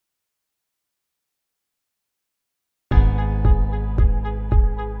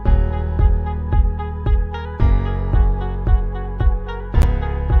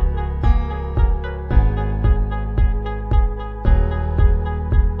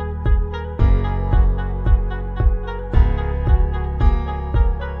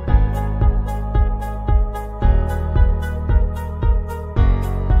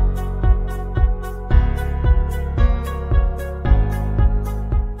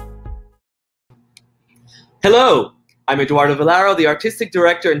Hello, I'm Eduardo Vilaro, the Artistic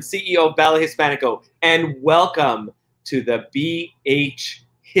Director and CEO of Ballet Hispánico, and welcome to the BH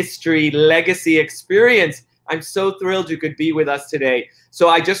History Legacy Experience. I'm so thrilled you could be with us today. So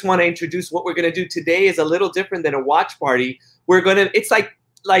I just want to introduce what we're going to do today is a little different than a watch party. It's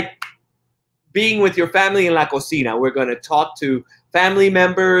like being with your family in la cocina. We're going to talk to family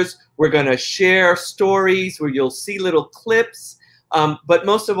members. We're going to share stories where you'll see little clips. But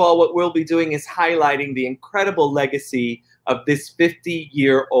most of all, what we'll be doing is highlighting the incredible legacy of this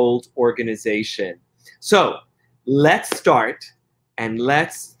 50-year-old organization. So let's start and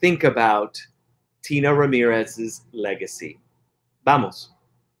let's think about Tina Ramirez's legacy. Vamos.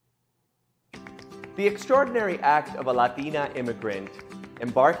 The extraordinary act of a Latina immigrant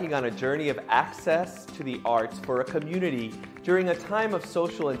embarking on a journey of access to the arts for a community during a time of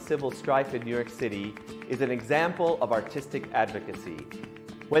social and civil strife in New York City is an example of artistic advocacy.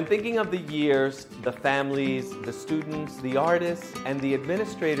 When thinking of the years, the families, the students, the artists, and the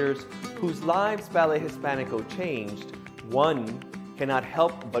administrators whose lives Ballet Hispánico changed, one cannot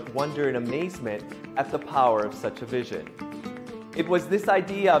help but wonder in amazement at the power of such a vision. It was this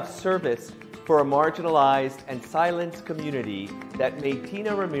idea of service for a marginalized and silenced community that made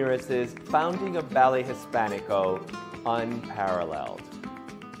Tina Ramirez's founding of Ballet Hispánico unparalleled.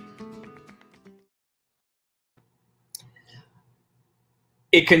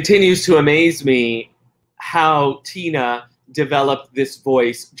 It continues to amaze me how Tina developed this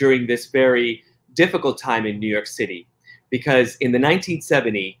voice during this very difficult time in New York City. Because in the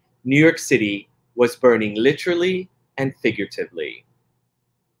 1970s, New York City was burning literally and figuratively.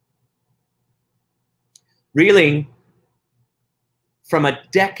 Reeling from a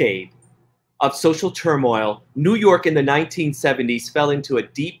decade of social turmoil, New York in the 1970s fell into a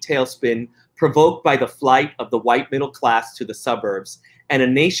deep tailspin provoked by the flight of the white middle class to the suburbs and a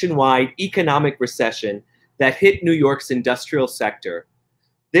nationwide economic recession that hit New York's industrial sector.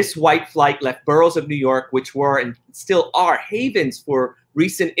 This white flight left boroughs of New York, which were and still are havens for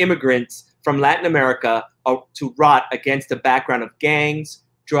recent immigrants from Latin America, to rot against a background of gangs,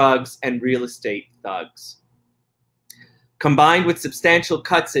 drugs, and real estate thugs. Combined with substantial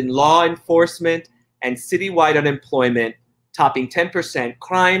cuts in law enforcement and citywide unemployment topping 10%,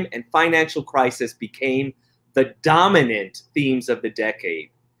 crime and financial crisis became the dominant themes of the decade.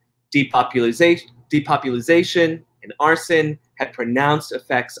 Depopulation and arson had pronounced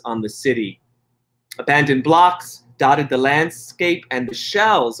effects on the city. Abandoned blocks dotted the landscape and the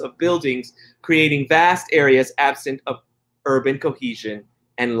shells of buildings, creating vast areas absent of urban cohesion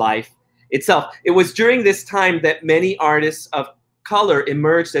and life itself. It was during this time that many artists of color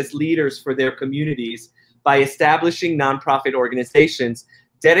emerged as leaders for their communities by establishing nonprofit organizations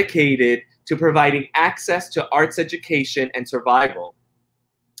dedicated to providing access to arts education and survival.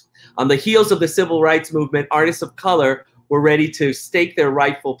 On the heels of the civil rights movement, artists of color were ready to stake their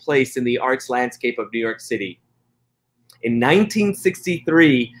rightful place in the arts landscape of New York City. In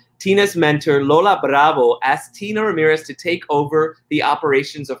 1963, Tina's mentor, Lola Bravo, asked Tina Ramirez to take over the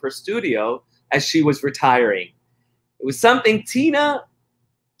operations of her studio as she was retiring. It was something Tina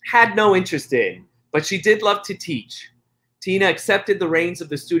had no interest in, but she did love to teach. Tina accepted the reins of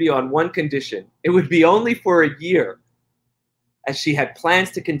the studio on one condition: it would be only for a year, as she had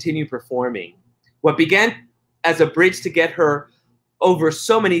plans to continue performing. What began as a bridge to get her over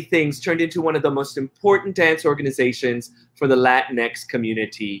so many things turned into one of the most important dance organizations for the Latinx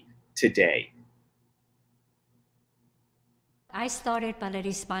community today. I started Ballet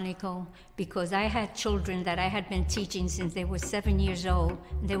Hispánico because I had children that I had been teaching since they were 7 years old.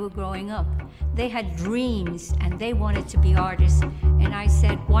 They were growing up. They had dreams and they wanted to be artists. And I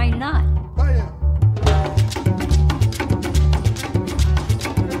said, why not?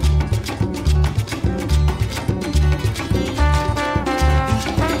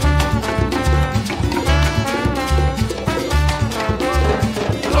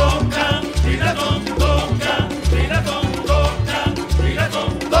 Toca,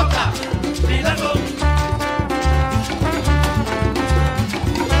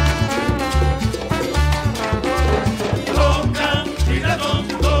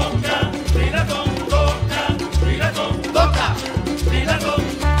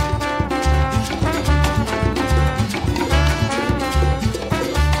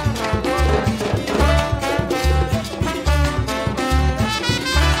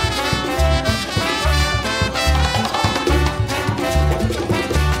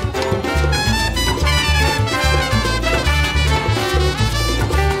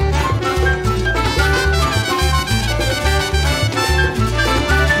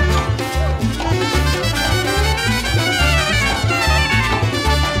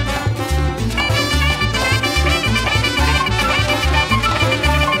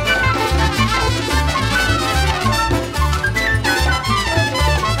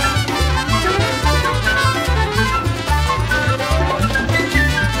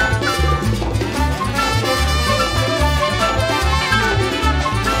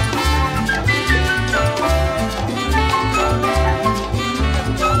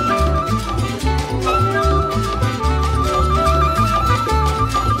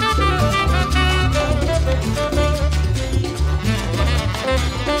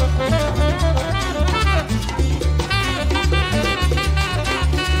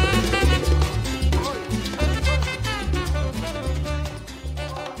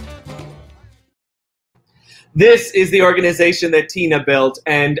 This is the organization that Tina built,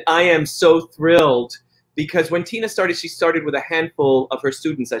 and I am so thrilled because when Tina started, she started with a handful of her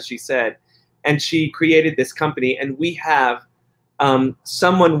students, as she said, and she created this company. And we have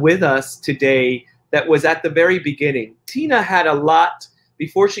someone with us today that was at the very beginning. Tina had a lot,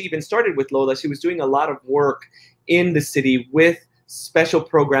 before she even started with Lola, she was doing a lot of work in the city with special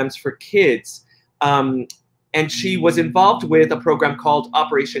programs for kids. And she was involved with a program called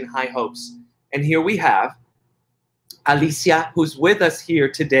Operation High Hopes. And here we have Alicia, who's with us here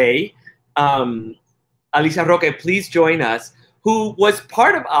today. Alicia Roque, please join us, who was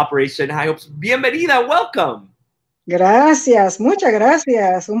part of Operation High Hopes. Bienvenida, welcome. Gracias, muchas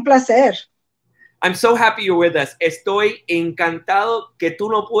gracias, un placer. I'm so happy you're with us. Estoy encantado que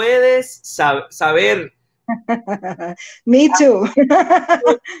tú no puedes saber. Me too.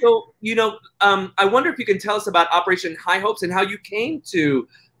 So, you know, I wonder if you can tell us about Operation High Hopes and how you came to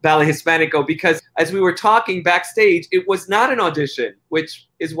Ballet Hispánico, because as we were talking backstage, it was not an audition, which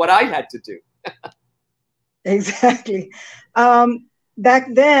is what I had to do. Exactly. Back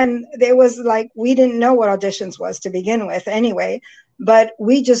then, there was like, we didn't know what auditions was to begin with anyway, but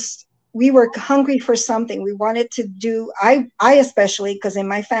we were hungry for something. We wanted to do, I especially, because in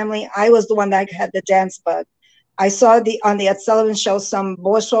my family, I was the one that had the dance bug. I saw on the Ed Sullivan show some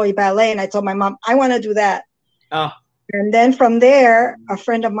Bolshoi ballet, and I told my mom, I want to do that. Oh. And then from there, a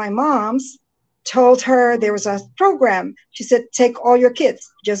friend of my mom's told her there was a program. She said, take all your kids,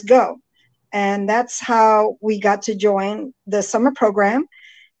 just go. And that's how we got to join the summer program.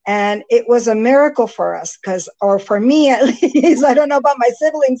 And it was a miracle for us, or for me at least, I don't know about my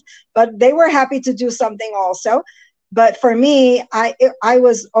siblings, but they were happy to do something also. But for me, I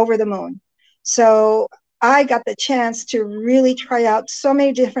was over the moon. So I got the chance to really try out so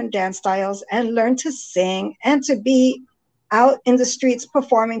many different dance styles and learn to sing and to be out in the streets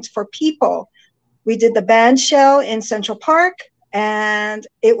performing for people. We did the band shell in Central Park, and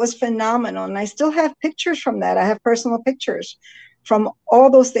it was phenomenal. And I still have pictures from that. I have personal pictures from all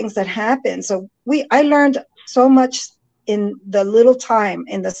those things that happened. So I learned so much in the little time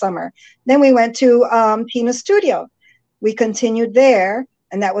in the summer. Then we went to Tina's studio. We continued there,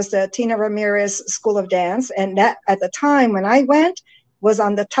 and that was the Tina Ramirez School of Dance. And that, at the time when I went, was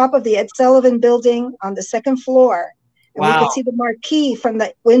on the top of the Ed Sullivan building on the second floor. And wow. We could see the marquee from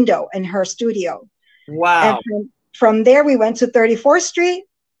the window in her studio. Wow. And from there, we went to 34th Street.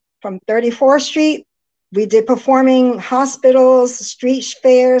 From 34th Street, we did performing hospitals, street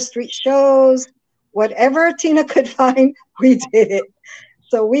fairs, street shows, whatever Tina could find, we did it.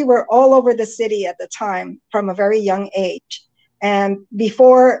 So we were all over the city at the time from a very young age. And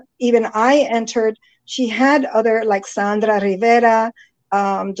before even I entered, she had other, like Sandra Rivera,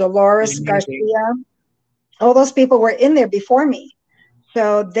 Dolores Garcia. All those people were in there before me.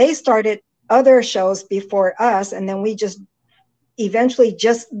 So they started other shows before us. And then we just eventually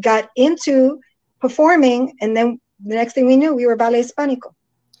just got into performing. And then the next thing we knew, we were Ballet Hispánico.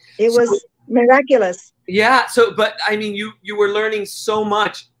 It was miraculous. Yeah. So, but I mean, you were learning so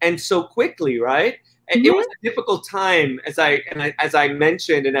much and so quickly, right? And it was a difficult time, as I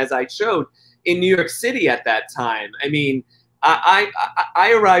mentioned and as I showed, in New York City at that time. I mean,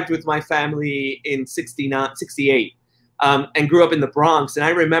 I arrived with my family in 68 and grew up in the Bronx. And I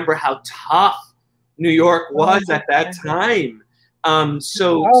remember how tough New York was at that time.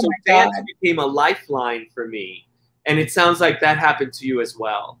 So dance became a lifeline for me. And it sounds like that happened to you as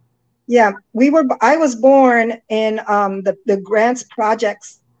well. Yeah, I was born in the Grants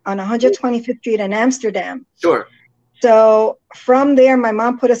Projects on 125th Street in Amsterdam. Sure. So from there, my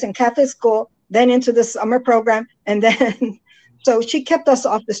mom put us in Catholic school, then into the summer program. And then, so she kept us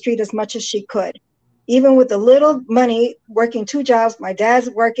off the street as much as she could. Even with the little money, working 2 jobs, my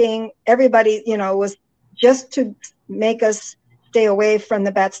dad's working, everybody, you know, was just to make us stay away from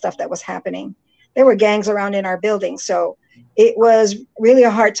the bad stuff that was happening. There were gangs around in our building. So it was really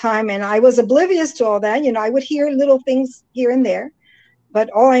a hard time. And I was oblivious to all that. You know, I would hear little things here and there. But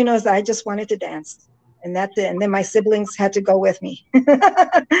all I know is that I just wanted to dance. And that's it. And then my siblings had to go with me.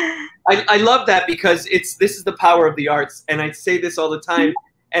 I love that, because this is the power of the arts. And I say this all the time.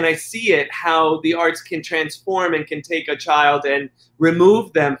 And I see it, how the arts can transform and can take a child and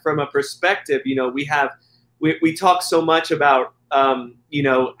remove them from a perspective. You know, we talk so much about, you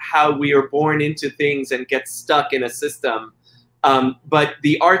know, how we are born into things and get stuck in a system. But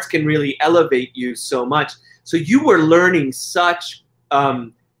the arts can really elevate you so much. So you were learning such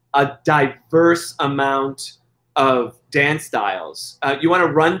a diverse amount of dance styles. You want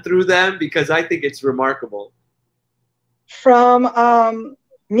to run through them? Because I think it's remarkable. From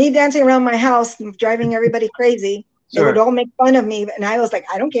me dancing around my house, driving everybody crazy. Sure. They would all make fun of me, and I was like,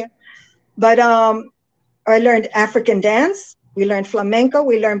 I don't care. But I learned African dance. We learned flamenco.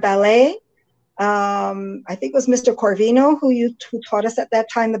 We learned ballet. I think it was Mr. Corvino who taught us at that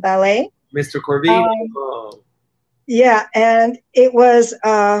time the ballet. Mr. Corvino. Yeah, and it was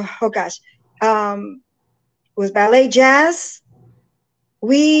it was ballet, jazz.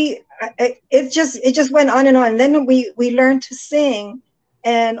 It just went on and on. And then we learned to sing,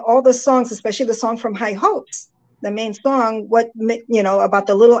 and all the songs, especially the song from High Hopes, the main song, about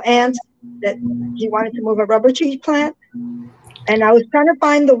the little ant that he wanted to move a rubber tree plant. And I was trying to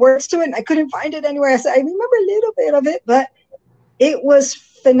find the words to it, and I couldn't find it anywhere. I said, I remember a little bit of it, but it was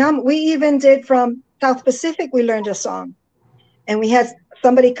phenomenal. We even did from South Pacific, we learned a song. And we had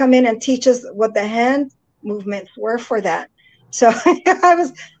somebody come in and teach us what the hand movements were for that. So I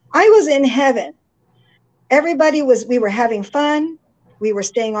was in heaven. We were having fun. We were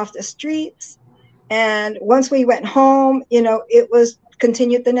staying off the streets. And once we went home, it was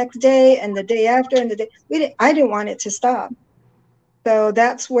continued the next day and the day after and I didn't want it to stop. So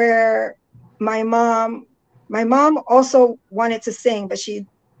that's where my mom also wanted to sing, but she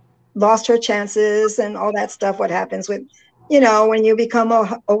lost her chances and all that stuff. What happens with, when you become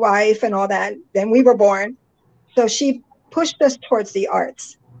a wife and all that, then we were born. So she pushed us towards the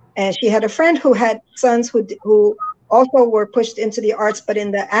arts. And she had a friend who had sons who also were pushed into the arts, but in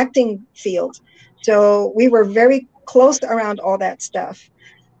the acting field. So we were very close around all that stuff.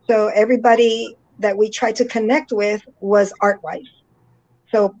 So everybody that we tried to connect with was art-wise.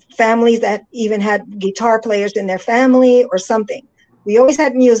 So families that even had guitar players in their family or something. We always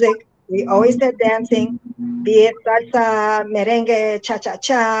had music. We always had dancing, be it salsa, merengue,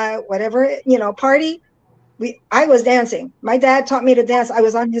 cha-cha-cha, whatever, party. I was dancing. My dad taught me to dance. I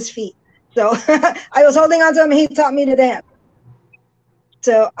was on his feet. So I was holding on to him and he taught me to dance.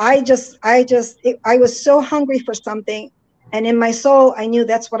 So I was so hungry for something. And in my soul, I knew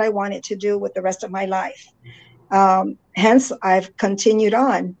that's what I wanted to do with the rest of my life. Hence, I've continued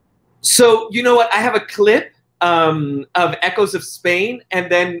on. So, you know what? I have a clip of Echoes of Spain,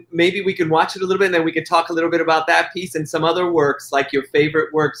 and then maybe we can watch it a little bit, and then we can talk a little bit about that piece and some other works, like your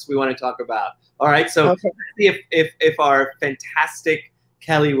favorite works we want to talk about. All right, so okay. Let's see if our fantastic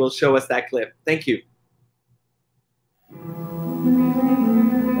Kelly will show us that clip. Thank you.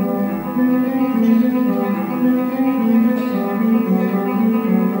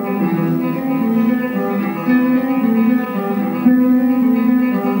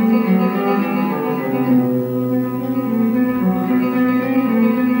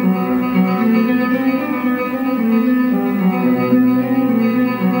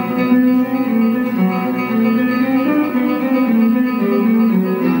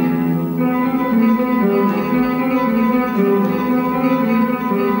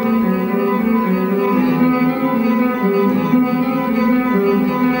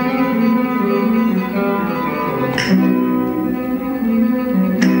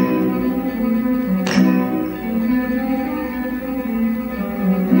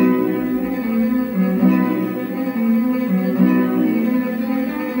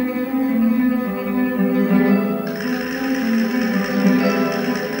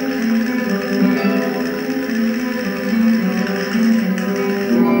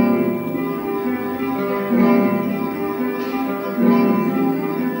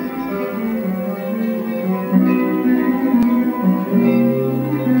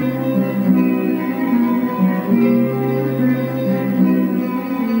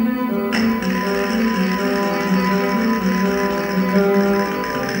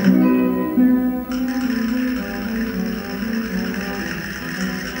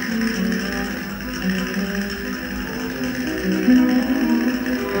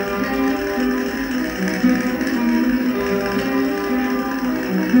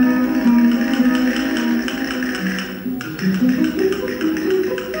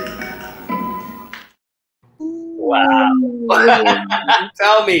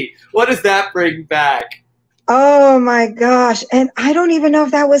 Tell me, what does that bring back? Oh my gosh. And I don't even know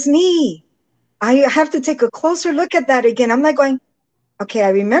if that was me. I have to take a closer look at that again. I'm like going, okay, I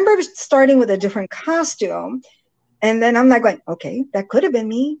remember starting with a different costume. And then I'm like going, okay, that could have been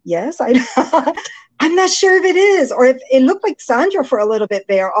me. Yes, I'm not sure if it is, or if it looked like Sandra for a little bit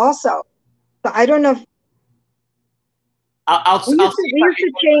there also. So I don't know if I'll see if I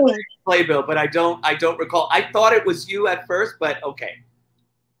can change playbill, but I don't recall. I thought it was you at first, but okay.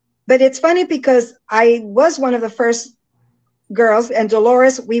 But it's funny because I was one of the first girls, and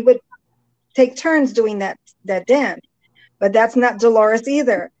Dolores, we would take turns doing that dance, but that's not Dolores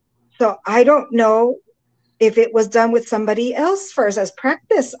either. So I don't know if it was done with somebody else first as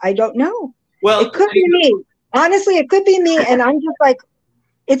practice. I don't know. Well, it could be me. Honestly, it could be me. And I'm just like,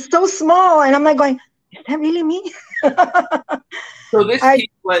 it's so small. And I'm like going, is that really me? So this piece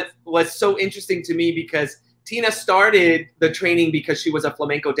was so interesting to me because Tina started the training because she was a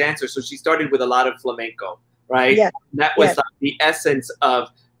flamenco dancer. So she started with a lot of flamenco, right? Yes. That was like the essence of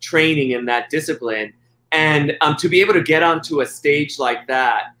training in that discipline. And to be able to get onto a stage like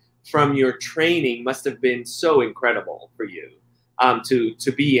that from your training must have been so incredible for you.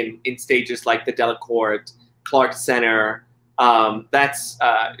 To be in stages like the Delacorte, Clark Center, that's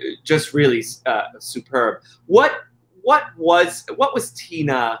just really superb. What was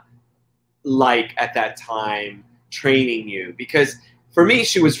Tina like at that time training you? Because for me,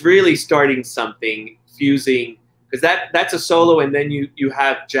 she was really starting something, fusing, because that's a solo, and then you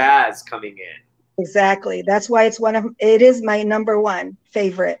have jazz coming in. Exactly. That's why it is my #1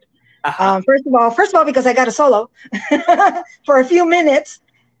 favorite. First of all, because I got a solo for a few minutes,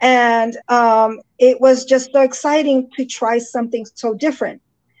 and it was just so exciting to try something so different,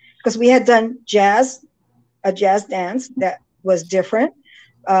 because we had done a jazz dance that was different.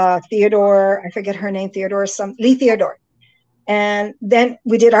 Theodore, I forget her name, Lee Theodore. And then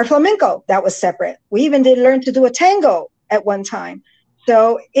we did our flamenco, that was separate. We even did learn to do a tango at one time.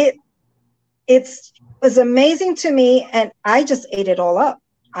 So it was amazing to me, and I just ate it all up.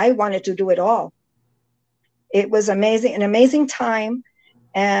 I wanted to do it all. It was amazing, an amazing time,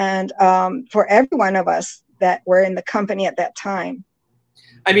 and for every one of us that were in the company at that time.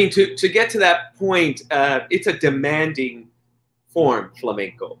 I mean, to get to that point, it's a demanding form,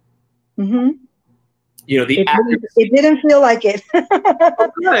 flamenco. Mm-hmm. You know, it didn't feel like it.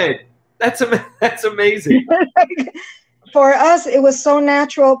 Oh, good. That's amazing. For us, it was so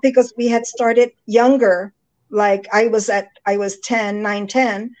natural because we had started younger. Like I was 9,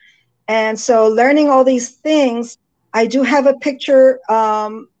 10. And so learning all these things, I do have a picture.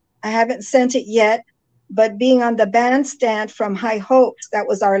 I haven't sent it yet, but being on the bandstand from High Hopes, that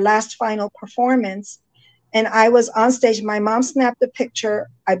was our last final performance. And I was on stage. My mom snapped a picture.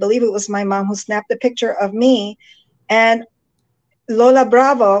 I believe it was my mom who snapped a picture of me. And Lola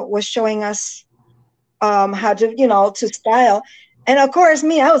Bravo was showing us how to, to style. And of course,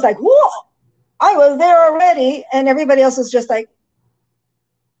 me, I was like, whoa, I was there already. And everybody else was just like,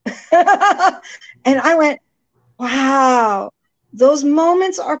 and I went, wow, those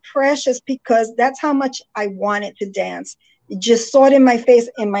moments are precious, because that's how much I wanted to dance. You just saw it in my face,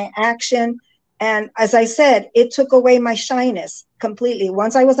 in my action. And as I said, it took away my shyness completely.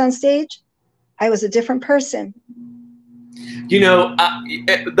 Once I was on stage, I was a different person. You know,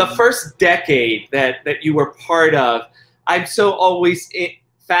 the first decade that you were part of, I'm so always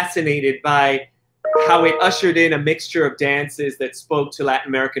fascinated by how it ushered in a mixture of dances that spoke to Latin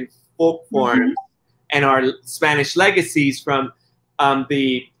American folk forms and our Spanish legacies, from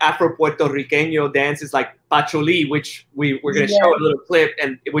the Afro-Puerto Riqueño dances like Pacholi, which we're going to show a little clip,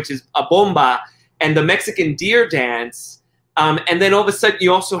 and which is a bomba, and the Mexican deer dance. And then all of a sudden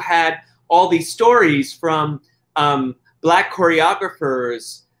you also had all these stories from Black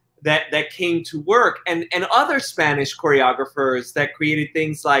choreographers that came to work, and other Spanish choreographers that created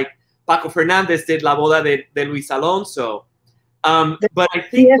things like Paco Fernandez did La Boda de Luis Alonso. But I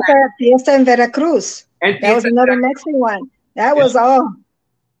think Fiesta in Veracruz. And that was another Mexican one. That was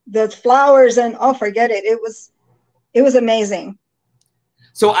the flowers and forget it. It was amazing.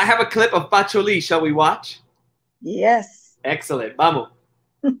 So I have a clip of Pacholi. Shall we watch? Yes. Excellent. Vamos.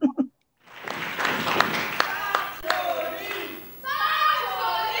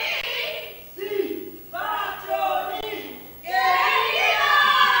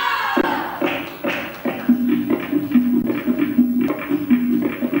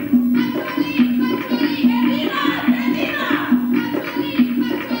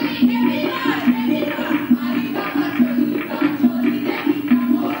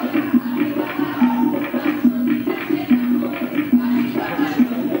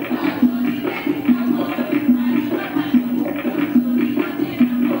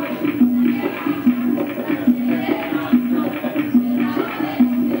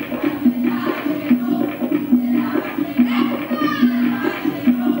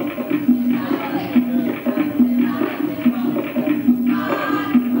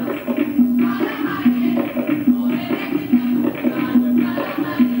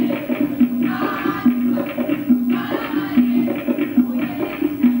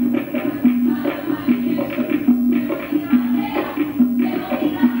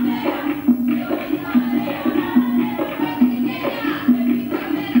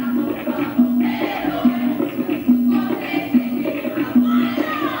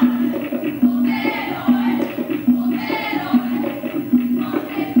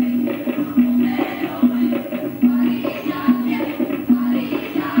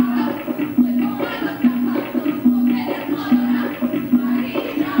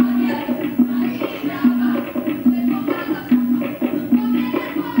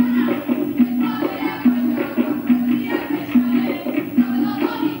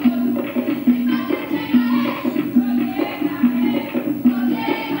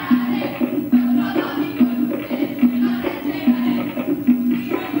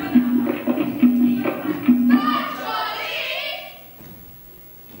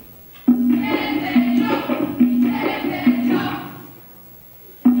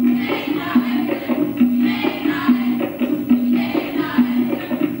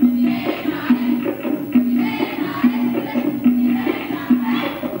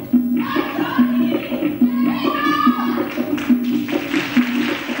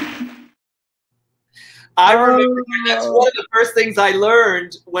 I remember that's Oh. one of the first things I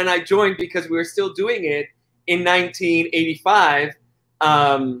learned when I joined, because we were still doing it in 1985.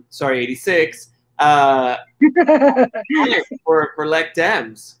 Sorry, 86. For Lec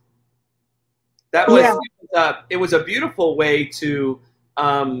Dems. That was, Yeah. it was a beautiful way to,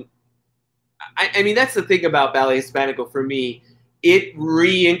 I mean, that's the thing about Ballet Hispánico for me. It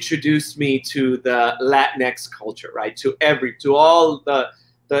reintroduced me to the Latinx culture, right? To all the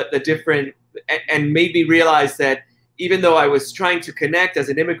different, and made me realize that even though I was trying to connect as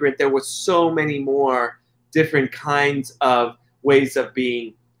an immigrant, there were so many more different kinds of ways of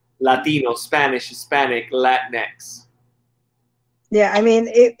being Latino, Spanish, Hispanic, Latinx. Yeah, I mean,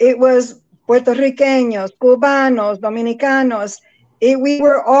 it was Puerto Ricanos, Cubanos, Dominicanos. We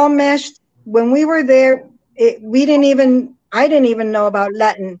were all meshed. When we were there, I didn't even know about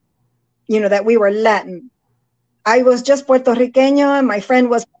Latin, that we were Latin. I was just Puerto Riqueño, and my friend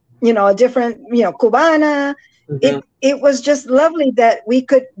was, a different, Cubana. Mm-hmm. It was just lovely that we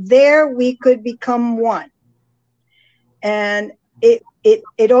could become one. And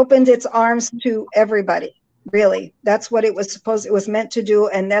it opened its arms to everybody. Really, that's what it was meant to do,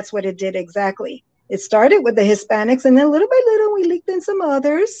 and that's what it did exactly. It started with the Hispanics, and then little by little we leaked in some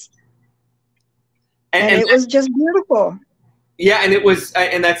others, and it was just beautiful. Yeah, and it was,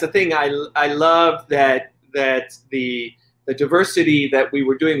 and that's the thing. I love that the diversity that we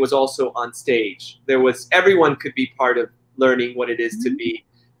were doing was also on stage. Everyone could be part of learning what it is to be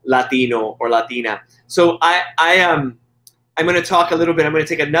Latino or Latina. So I'm going to talk a little bit. I'm going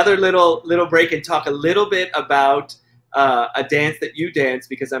to take another little break and talk a little bit about a dance that you dance,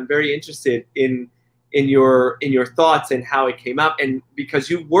 because I'm very interested in your thoughts and how it came up, and because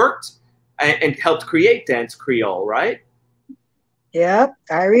you worked and helped create Dance Creole, right? Yep,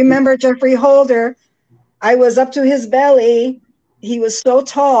 I remember Jeffrey Holder. I was up to his belly. He was so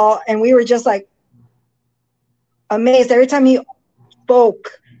tall, and we were just like amazed. Every time he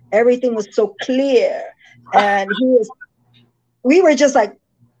spoke, everything was so clear, and we were just like,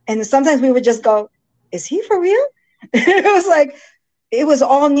 and sometimes we would just go, is he for real? It was like, it was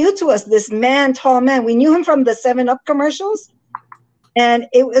all new to us, this tall man. We knew him from the 7-Up commercials, and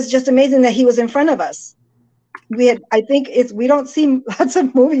it was just amazing that he was in front of us. We don't see lots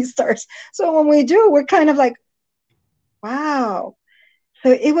of movie stars. So when we do, we're kind of like, wow.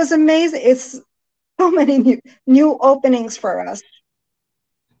 So it was amazing. It's so many new openings for us.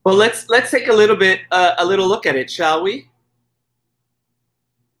 Well, let's take a little look at it, shall we?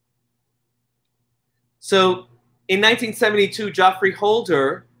 So in 1972, Geoffrey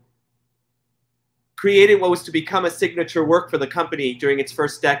Holder created what was to become a signature work for the company during its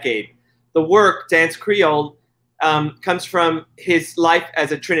first decade. The work, Dance Creole, comes from his life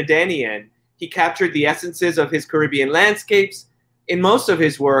as a Trinidadian. He captured the essences of his Caribbean landscapes in most of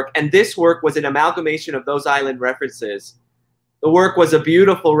his work, and this work was an amalgamation of those island references. The work was a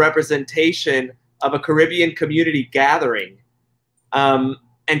beautiful representation of a Caribbean community gathering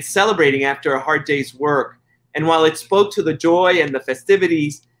and celebrating after a hard day's work. And while it spoke to the joy and the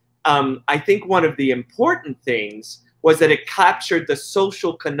festivities, I think one of the important things was that it captured the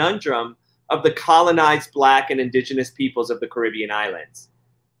social conundrum of the colonized Black and Indigenous peoples of the Caribbean islands.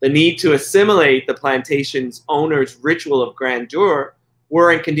 The need to assimilate the plantation's owners' ritual of grandeur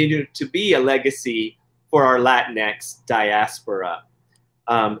were and continue to be a legacy for our Latinx diaspora.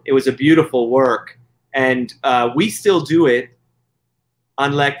 It was a beautiful work, and we still do it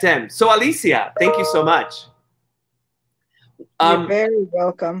on Lec Dem. So Alicia, thank you so much. You're very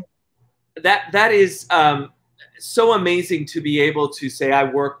welcome. That is so amazing to be able to say I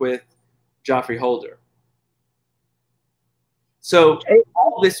work with Geoffrey Holder. So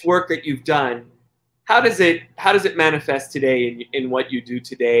all this work that you've done, how does it manifest today in what you do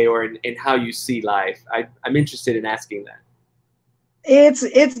today, or in how you see life? I'm interested in asking that.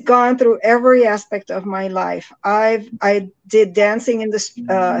 It's gone through every aspect of my life. I did dancing in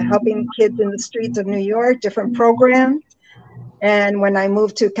the helping kids in the streets of New York, different programs. And when I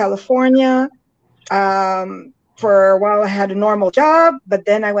moved to California, for a while I had a normal job, but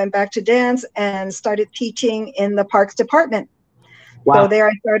then I went back to dance and started teaching in the parks department. Wow. So there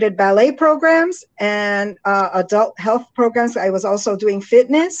I started ballet programs and adult health programs. I was also doing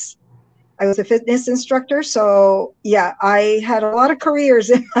fitness. I was a fitness instructor. So yeah, I had a lot of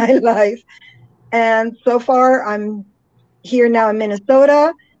careers in my life. And so far I'm here now in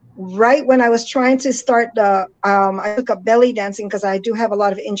Minnesota. Right when I was trying to start I took up belly dancing because I do have a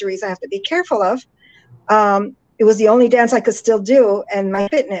lot of injuries I have to be careful of. It was the only dance I could still do, and my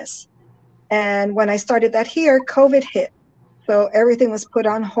fitness. And when I started that here, COVID hit. So everything was put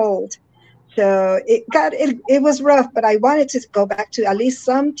on hold. So it was rough, but I wanted to go back to at least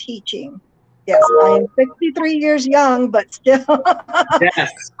some teaching. Yes, I am 63 years young, but still,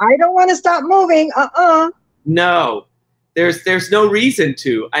 Yes. I don't want to stop moving. No, there's no reason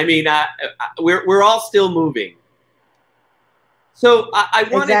to. I mean, we're all still moving. So I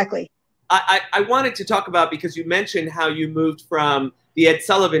wanted Exactly. I wanted to talk about, because you mentioned how you moved from the Ed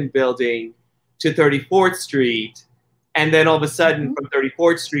Sullivan Building to 34th Street, and then all of a sudden from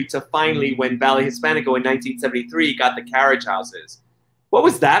 34th Street to finally when Ballet Hispánico in 1973 got the carriage houses. What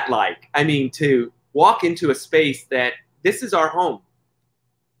was that like? I mean, to walk into a space that this is our home.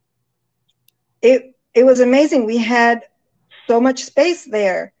 It was amazing. We had so much space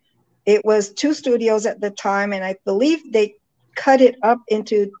there. It was 2 studios at the time, and I believe they cut it up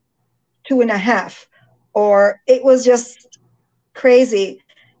into 2.5, or it was just crazy.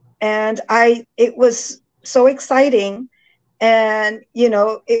 And it was so exciting. And, you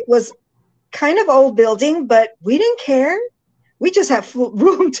know, it was kind of old building, but we didn't care. We just had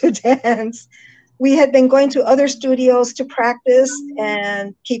room to dance. We had been going to other studios to practice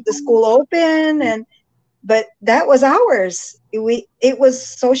and keep the school open, but that was ours. It was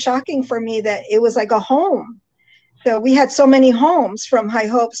so shocking for me that it was like a home. So we had so many homes, from High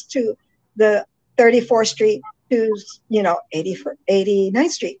Hopes to the 34th Street to, you know, 89th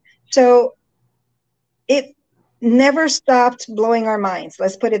Street. So it never stopped blowing our minds.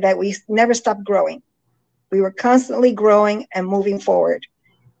 Let's put it that we never stopped growing. We were constantly growing and moving forward.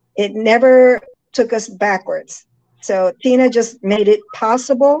 It never took us backwards. So Tina just made it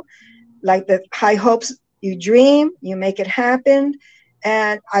possible. Like the High Hopes, you dream, you make it happen.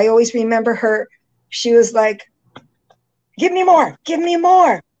 And I always remember her. She was like, give me more, give me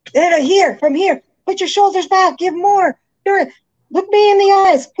more. Here, from here, put your shoulders back, give more. Look me in the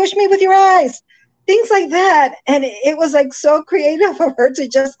eyes, push me with your eyes. Things like that. And it was like so creative of her to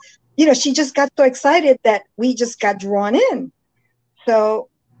just, you know, she just got so excited that we just got drawn in. So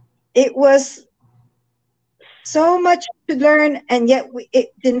it was so much to learn, and yet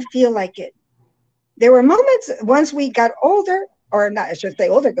it didn't feel like it. There were moments once we got older, or not, I should say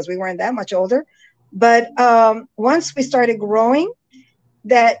older, because we weren't that much older, but once we started growing,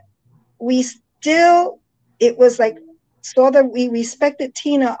 that we still, it was like, so that we respected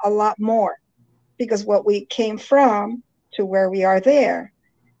Tina a lot more, because what we came from to where we are there.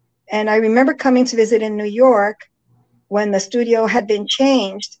 And I remember coming to visit in New York when the studio had been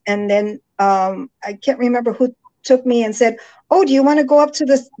changed. And then I can't remember who took me and said, oh, do you want to go up to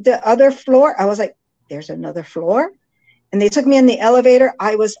the other floor? I was like, there's another floor? And they took me in the elevator.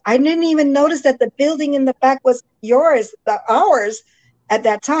 I didn't even notice that the building in the back was ours at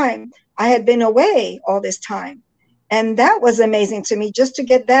that time. I had been away all this time. And that was amazing to me, just to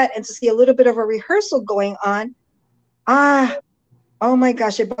get that and to see a little bit of a rehearsal going on. Oh my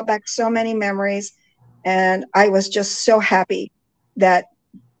gosh, it brought back so many memories. And I was just so happy that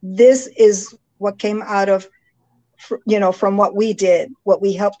this is what came out of, you know, from what we did, what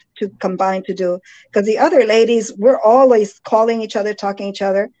we helped to combine to do. Because the other ladies, we're always calling each other, talking to each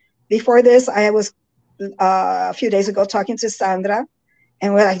other. Before this, I was a few days ago talking to Sandra,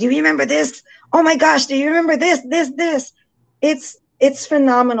 and we're like, do you remember this? Oh my gosh, do you remember this? It's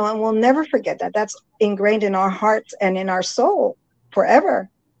phenomenal, and we'll never forget that. That's ingrained in our hearts and in our soul forever.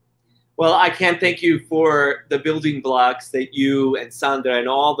 Well, I can't thank you for the building blocks that you and Sandra and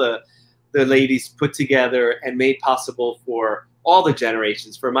all the ladies put together and made possible for all the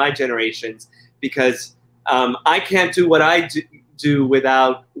generations, for my generations, because I can't do what I do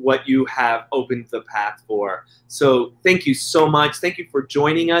without what you have opened the path for. So thank you so much. Thank you for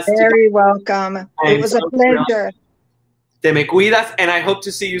joining us. Very welcome. It was a pleasure. Te me cuidas, and I hope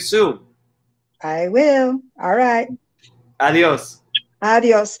to see you soon. I will. All right. Adios.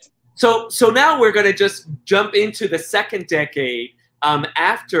 Adios. So now we're going to just jump into the second decade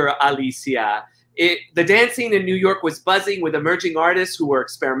after Alicia. The dance scene in New York was buzzing with emerging artists who were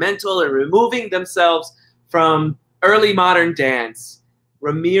experimental and removing themselves from early modern dance.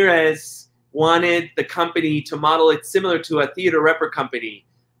 Ramirez wanted the company to model it similar to a theater rep company.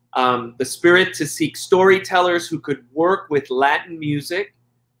 The spirit to seek storytellers who could work with Latin music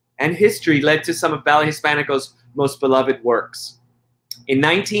and history led to some of Ballet Hispánico's most beloved works. In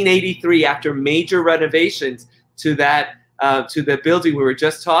 1983, after major renovations to the building we were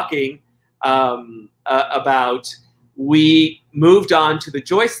just talking about, we moved on to the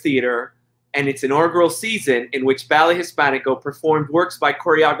Joyce Theater and its inaugural season, in which Ballet Hispánico performed works by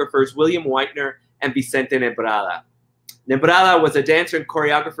choreographers William Whitener and Vicente Nebrada. Nebrada was a dancer and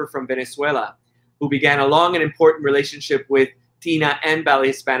choreographer from Venezuela who began a long and important relationship with Tina and Ballet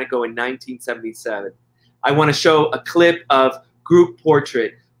Hispánico in 1977. I want to show a clip of Group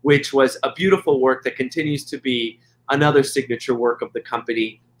Portrait, which was a beautiful work that continues to be another signature work of the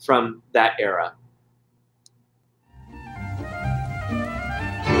company from that era.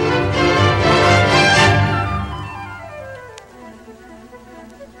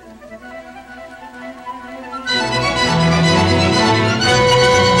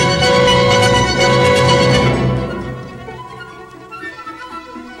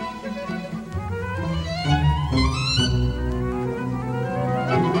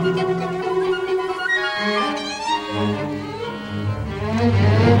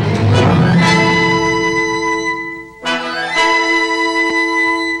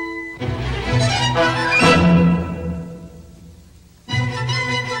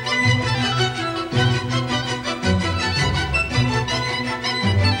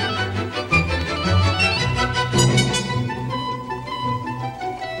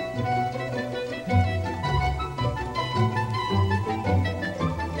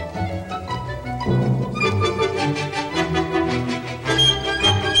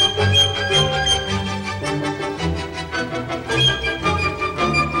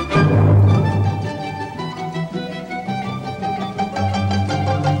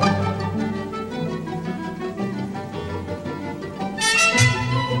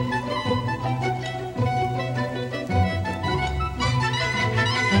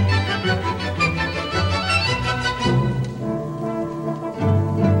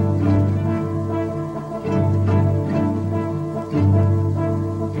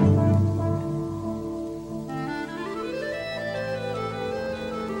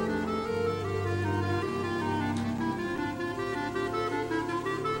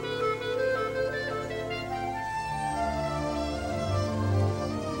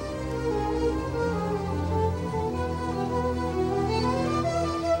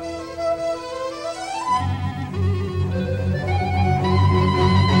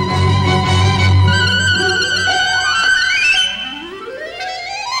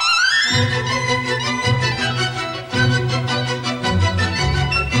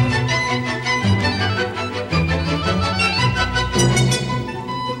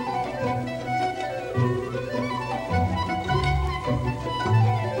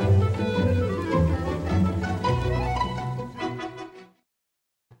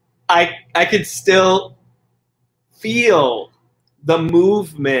 I could still feel the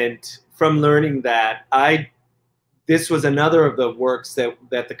movement from learning that. This was another of the works that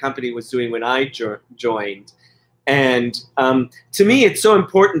the company was doing when I joined. And to me, it's so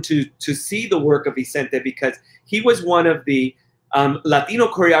important to see the work of Vicente, because he was one of the Latino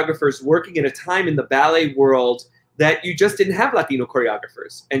choreographers working at a time in the ballet world that you just didn't have Latino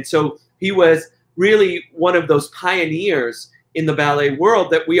choreographers. And so he was really one of those pioneers in the ballet world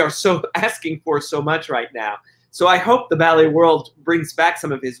that we are so asking for so much right now. So I hope the ballet world brings back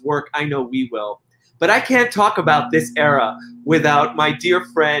some of his work. I know we will. But I can't talk about this era without my dear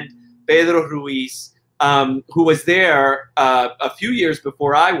friend, Pedro Ruiz, who was there a few years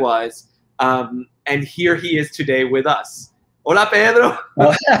before I was. And here he is today with us. Hola, Pedro.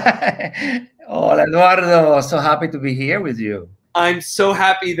 Hola, Eduardo. So happy to be here with you. I'm so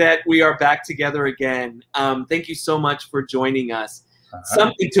happy that we are back together again. Thank you so much for joining us.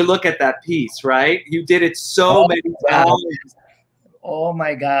 Something to look at that piece, right? You did it so many times. Oh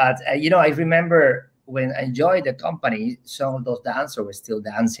my God. You know, I remember when I joined the company, some of those dancers were still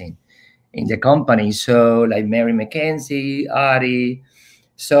dancing in the company. So like Mary McKenzie, Ari.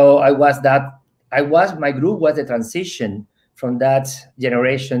 So my group was the transition from that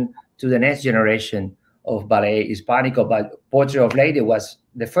generation to the next generation of Ballet Hispánico. But Portrait of Lady was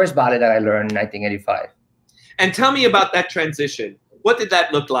the first ballet that I learned in 1985. And tell me about that transition. What did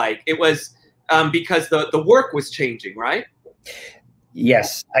that look like? It was because the work was changing, right?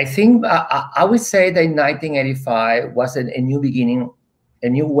 Yes, I think I would say that in 1985 was a new beginning, a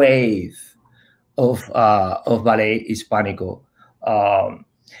new wave of Ballet Hispánico.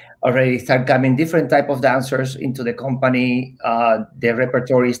 Already start coming different type of dancers into the company. The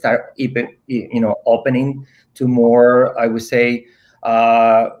repertory start opening to more, I would say,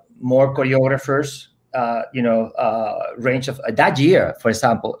 more choreographers. Range of that year, for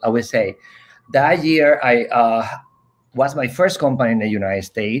example, I would say that year I was my first company in the United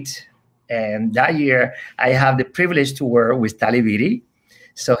States, and that year I have the privilege to work with Talibiri.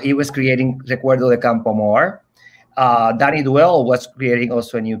 So he was creating Recuerdo de Campo Amor. Danny Duell was creating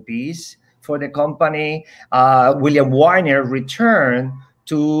also a new piece for the company. William Warner returned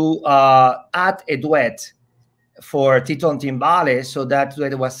to add a duet for Tito and Timbale. So that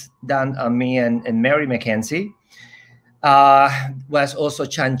duet was done on me and Mary McKenzie. Was also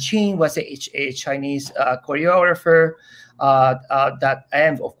Chan Chin, was a Chinese choreographer.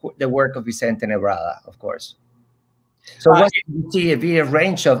 And of course the work of Vicente Nebrada, of course. So what you see a big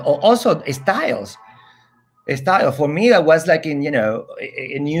range of also styles. A style for me that was like in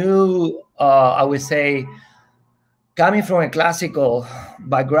a new I would say, coming from a classical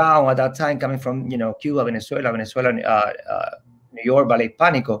background at that time, coming from Cuba, Venezuela, New York, Ballet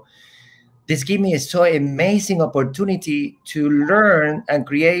Hispánico. This gave me a so amazing opportunity to learn and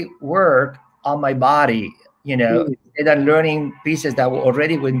create work on my body, instead of learning pieces that were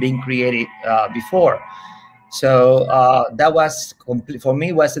already being created before. So that was for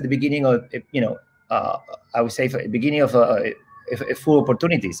me was at the beginning of I would say for the beginning of full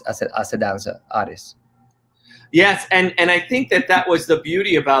opportunities as a dancer artist. Yes, and I think that was the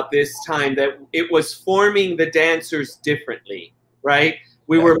beauty about this time, that it was forming the dancers differently, right?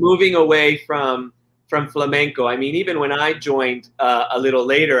 We were moving away from flamenco. I mean, even when I joined a little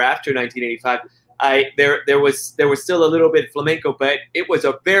later after 1985, there was still a little bit flamenco, but it was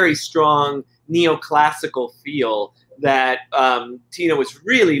a very strong neoclassical feel that Tina was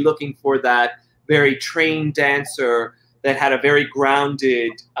really looking for, that very trained dancer that had a very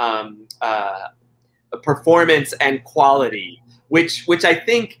grounded performance and quality, which I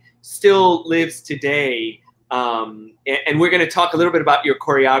think still lives today. And we're going to talk a little bit about your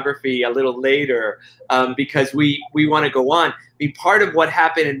choreography a little later, because we want to go on. Part of what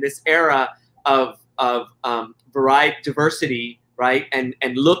happened in this era of variety, diversity, right, and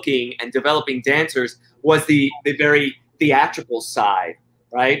looking and developing dancers was the very theatrical side,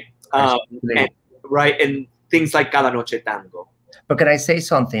 right, and things like Cada Noche Tango. But can I say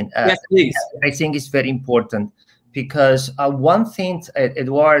something? Yes, please. I think it's very important because one thing,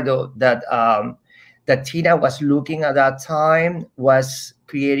 Eduardo, that Tina was looking at that time was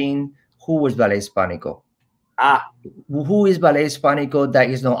creating who was Ballet Hispánico. Who is Ballet Hispánico that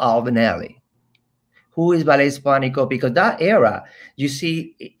is not Albanelli? Who is Ballet Hispánico? Because that era, you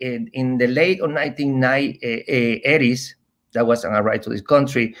see, in the late 1980s, that was on a right to this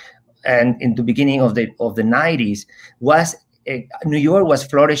country, and in the beginning of the 90s, was New York was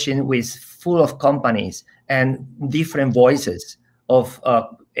flourishing with full of companies and different voices of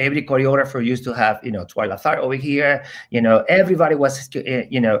every choreographer used to have, Twyla Tharp over here, everybody was,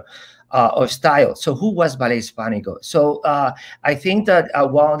 of style. So who was Ballet Hispánico? So I think that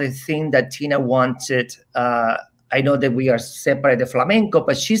one of the things that Tina wanted, I know that we are separate the flamenco,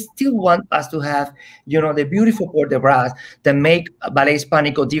 but she still wants us to have, the beautiful port de bras that make Ballet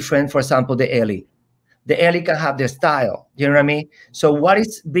Hispánico different. For example, the Eli. The Eli can have their style. You know what I mean? So what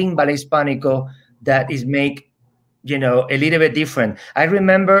is being Ballet Hispánico that is make, a little bit different? I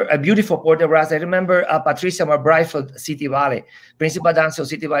remember a beautiful port de bras. I remember Patricia McBride from City Ballet, principal dancer of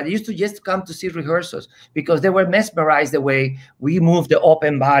City Ballet. They used to just come to see rehearsals because they were mesmerized the way we moved the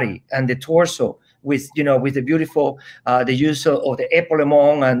open body and the torso with, with the beautiful, the use of the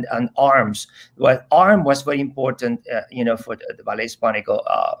épaulement and arms. Well, arm was very important, for the Ballet Hispánico.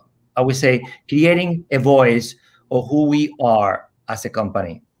 I would say creating a voice of who we are as a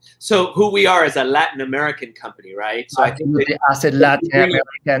company. So who we are as a Latin American company, right? So I think as a Latin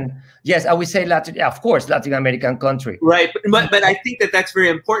American, yes, I would say Latin, of course, Latin American country. Right, but I think that's very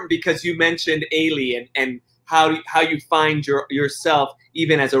important because you mentioned Ailey and how you find yourself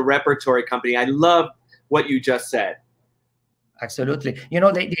even as a repertory company. I love what you just said. Absolutely.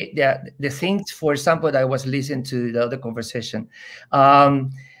 The things, for example, that I was listening to the other conversation,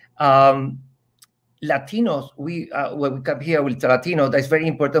 Latinos, when we come here with Latino, that's very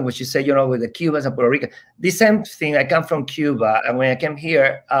important. What you say, with the Cubans and Puerto Rico. The same thing. I come from Cuba, and when I came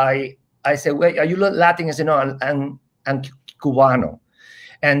here, I said, "Wait, are you Latin?" I said, "No, I'm Cubano."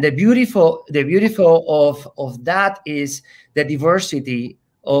 And the beautiful of that is the diversity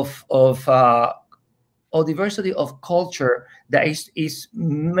of diversity of culture that is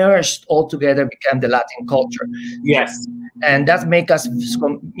merged all together, become the Latin culture. Yes. And that makes us,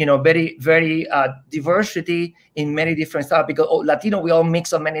 very, very diversity in many different styles, because Latino, we all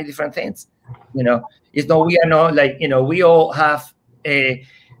mix of many different things. It's not, we are not like, we all have a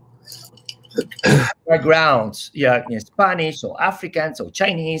backgrounds, Spanish or Africans or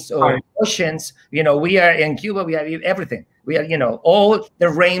Chinese or Russians. We are in Cuba, we have everything. We are, all the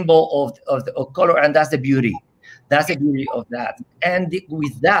rainbow of color, and that's the beauty. That's the beauty of that. And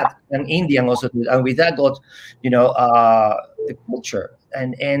with that, and Indian also, and with that got, the culture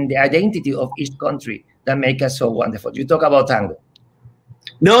and the identity of each country that make us so wonderful. You talk about tango.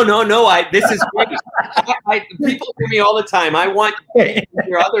 No. This is great. People hear me all the time. I want to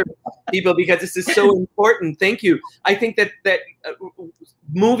hear other people because this is so important. Thank you. I think that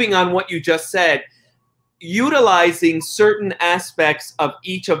moving on what you just said, utilizing certain aspects of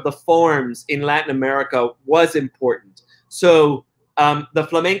each of the forms in Latin America was important. So the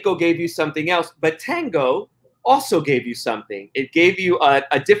flamenco gave you something else, but tango also gave you something. It gave you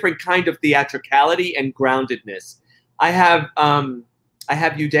a different kind of theatricality and groundedness. I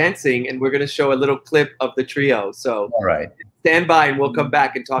have you dancing, and we're going to show a little clip of the trio. So All right. stand by, and we'll come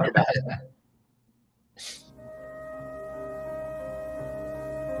back and talk about it.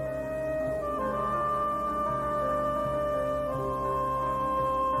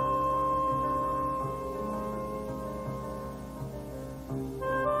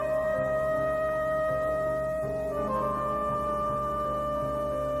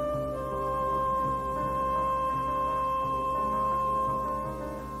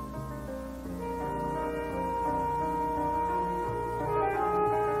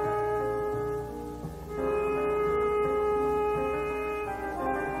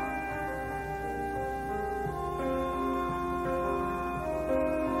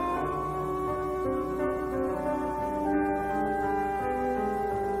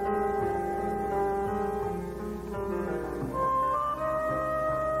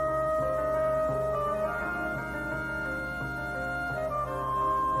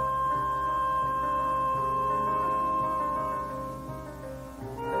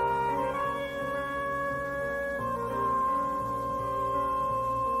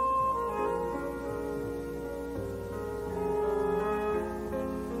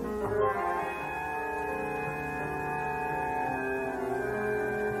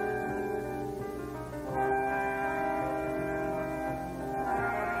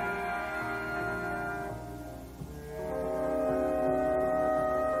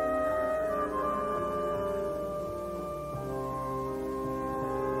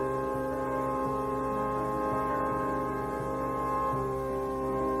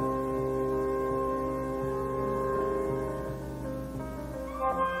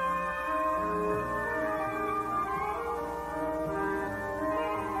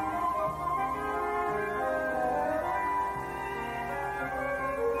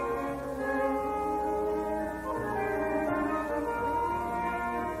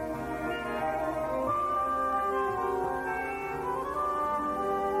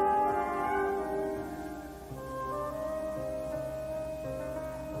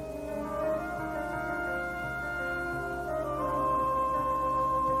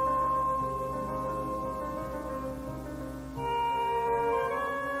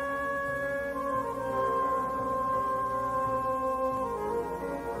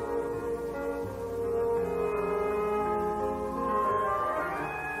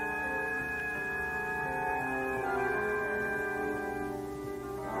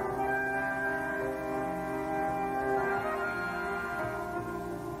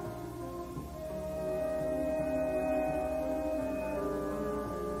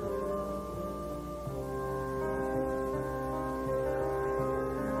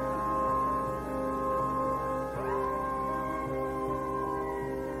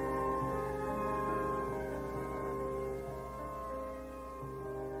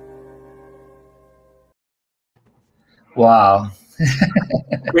 Wow.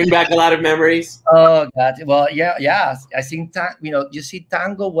 Bring back a lot of memories. Oh God. Well, yeah. I think you see,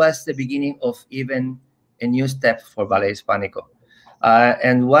 tango was the beginning of even a new step for Ballet Hispánico,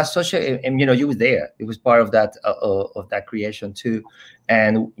 and was such a. And you were there. It was part of that creation too,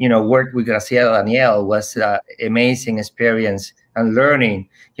 and work with Graciela Daniel was amazing experience and learning.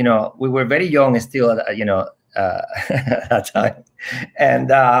 We were very young still, at that time,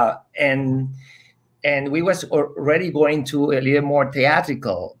 and we was already going to a little more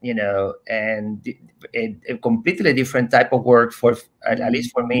theatrical, and a completely different type of work for, at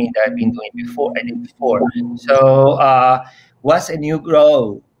least for me, that I've been doing before. I did before. So was a new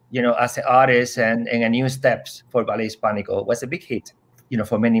growth, as an artist, and a new steps for Ballet Hispánico. Was a big hit,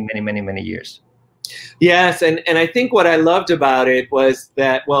 for many, many, many, many years. Yes, and I think what I loved about it was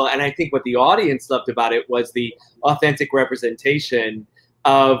that, and I think what the audience loved about it was the authentic representation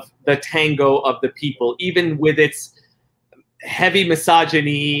of the tango of the people, even with its heavy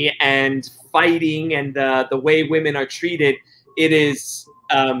misogyny and fighting and the way women are treated. It is,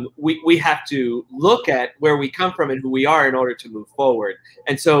 we have to look at where we come from and who we are in order to move forward.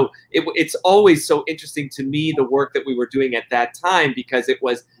 And so it's always so interesting to me, the work that we were doing at that time, because it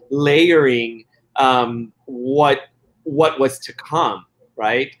was layering what was to come,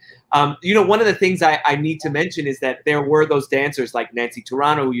 right? One of the things I need to mention is that there were those dancers like Nancy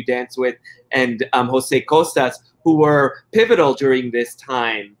Turano, who you danced with, and Jose Costas, who were pivotal during this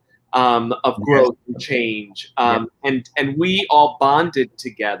time of growth and change. And we all bonded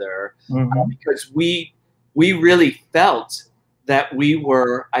together because we really felt that we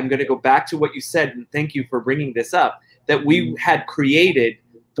were, I'm going to go back to what you said, and thank you for bringing this up, that we had created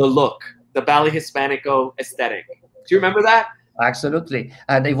the look the Ballet Hispánico aesthetic. Do you remember that? Absolutely,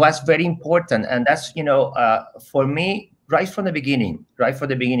 and it was very important, and that's, you know, for me, right from the beginning,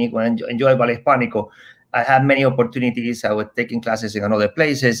 when I enjoyed Ballet Hispánico, I had many opportunities. I was taking classes in other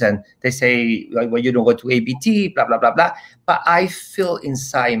places, and they say, well, you don't go to ABT, blah blah blah blah. But I feel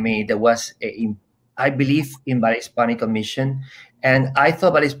inside me there was I believe in Ballet Hispánico mission, and I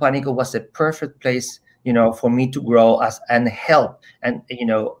thought Ballet Hispánico was the perfect place, you know, for me to grow and help, and you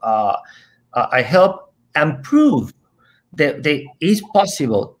know, I help and prove that it's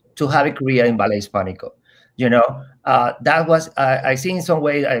possible to have a career in Ballet Hispánico. You know, that was, I think in some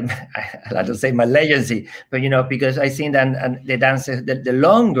way, I like to say my legacy, but, you know, because I think that and the dancers, the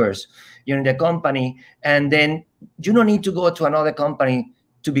longest you're in the company, and then you don't need to go to another company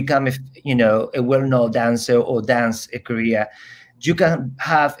to become, you know, a well-known dancer or dance a career. You can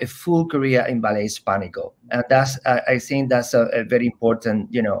have a full career in Ballet Hispánico. And that's, I think that's a very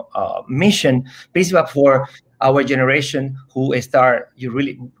important, you know, mission, basically for our generation who start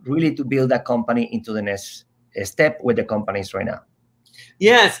really to build that company into the next step with the companies right now.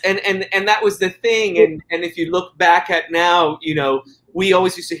 Yes, and that was the thing. And if you look back at now, you know, we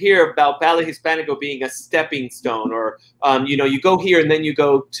always used to hear about Ballet Hispánico being a stepping stone, or you know, you go here and then you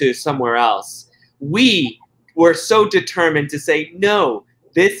go to somewhere else. We were so determined to say, no,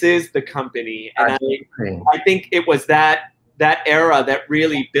 this is the company. And I think it was that era that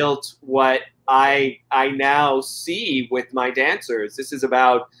really built what I now see with my dancers. This is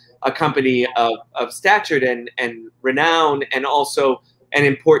about a company of stature and renown, and also an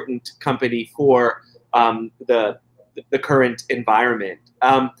important company for the current environment.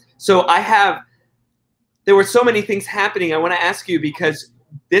 So there were so many things happening. I want to ask you, because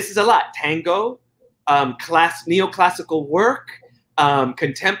this is a lot: tango, neoclassical work,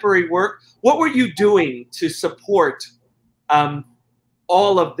 contemporary work. What were you doing to support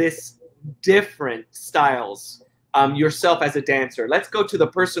all of this different styles yourself as a dancer? Let's go to the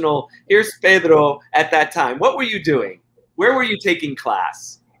personal. Here's Pedro at that time. What were you doing? Where were you taking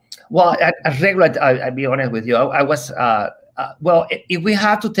class? Well, at regular, I'll be honest with you, I was, well, if we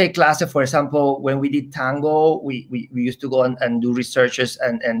had to take classes, for example, when we did tango, we used to go and do researches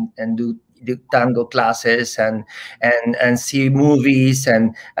and do tango classes and see movies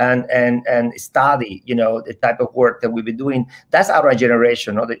and study, you know, the type of work that we've been doing. That's our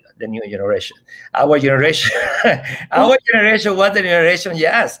generation, not the new generation. Our generation, our generation was the generation,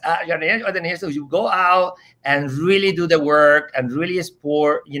 yes, our generation was the generation. You go out and really do the work and really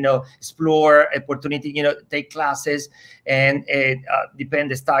explore opportunity, you know, take classes and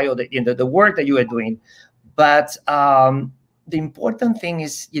depend the style, the work that you are doing. But the important thing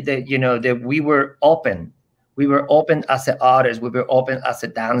is that, you know, that we were open. We were open as an artist. We were open as a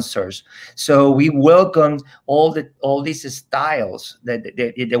dancers. So we welcomed all these styles that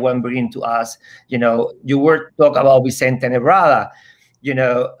they were bringing to us. You know, you were talking about Vicente Nebrada. You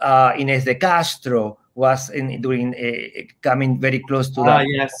know, Inés de Castro was coming very close to that.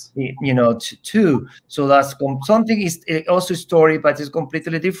 Yes. You know, too. So that's something is also a story, but it's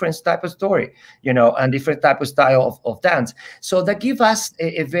completely different type of story, you know, and different type of style of dance. So that gives us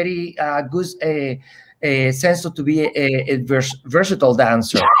a very good a sense of to be a versatile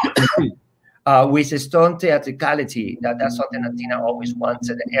dancer. With a strong theatricality. That's something that Tina always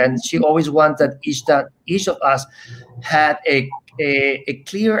wanted, and she always wanted each of us had a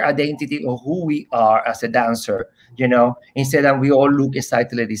clear identity of who we are as a dancer, you know, instead of we all look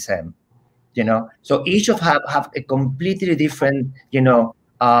exactly the same, you know. So each of have a completely different, you know,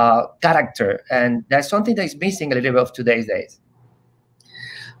 character, and that's something that is missing a little bit of today's days.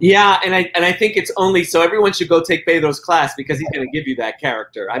 Yeah, and I think it's only so everyone should go take Pedro's class, because he's going to give you that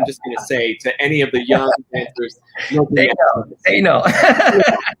character. I'm just going to say to any of the young dancers, they know.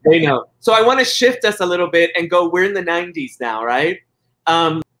 They know. So I want to shift us a little bit and go. We're in the 90s now, right?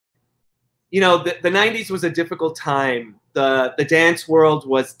 You know, the 90s was a difficult time. The dance world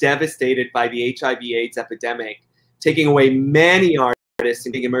was devastated by the HIV/AIDS epidemic, taking away many artists,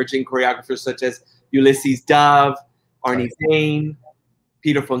 including emerging choreographers such as Ulysses Dove, Arnie Zane,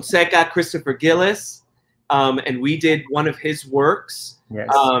 Peter Fonseca, Christopher Gillis, and we did one of his works, yes.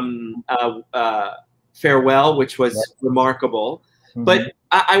 Farewell, which was remarkable. Mm-hmm. But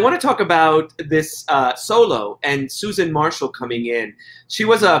I want to talk about this solo and Susan Marshall coming in. She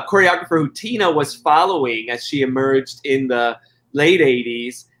was a choreographer who Tina was following as she emerged in the late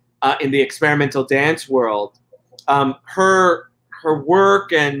 80s in the experimental dance world. Her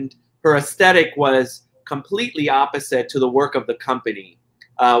work and her aesthetic was completely opposite to the work of the company.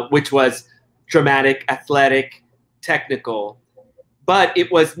 Which was dramatic, athletic, technical, but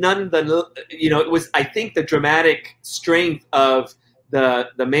it was it was, I think, the dramatic strength of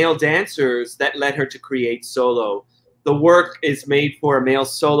the male dancers that led her to create solo. The work is made for a male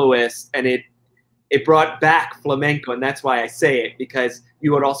soloist, and it brought back flamenco, and that's why I say it, because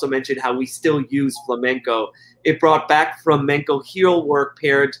you had also mentioned how we still use flamenco. It brought back flamenco heel work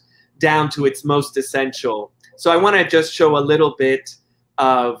pared down to its most essential. So I want to just show a little bit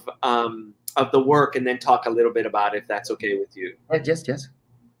of the work and then talk a little bit about it, if that's okay with you. Yes, yes.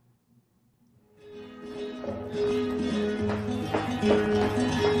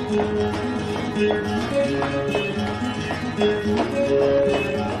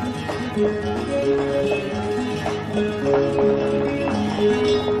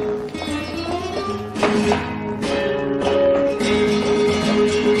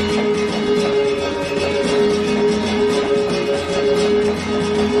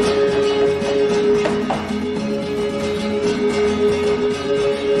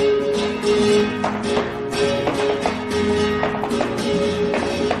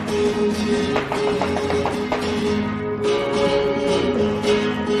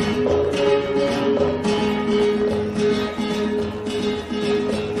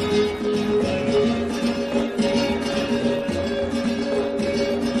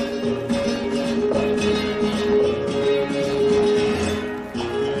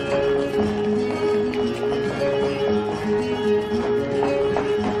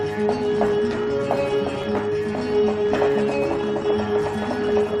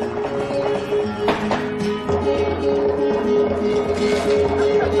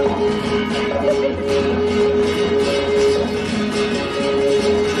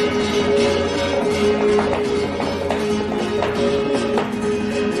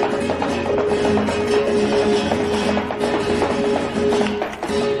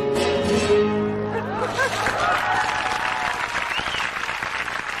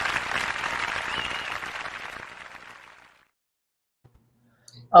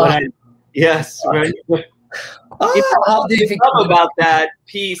 Yes. How difficult about that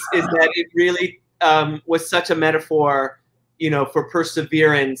piece is that it really was such a metaphor, for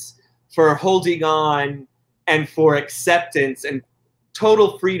perseverance, for holding on, and for acceptance and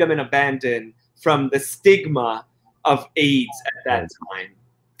total freedom and abandon from the stigma of AIDS at that time.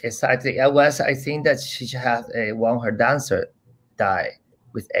 Exactly. I think that she had one of her dancer die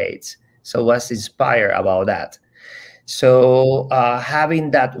with AIDS, so was inspired about that. So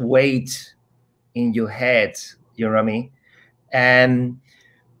having that weight in your head, you know what I mean, and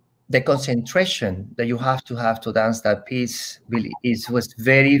the concentration that you have to dance that piece really was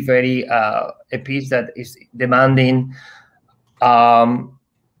very, very a piece that is demanding a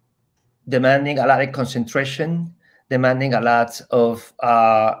lot of concentration, demanding a lot of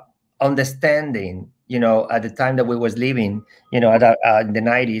understanding. At the time that we was living, in the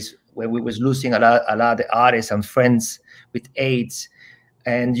 90s, where we was losing a lot of artists and friends with AIDS,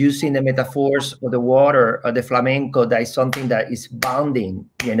 and using the metaphors of the water or the flamenco, that is something that is bounding,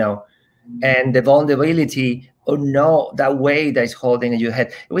 and the vulnerability, that way that is holding in your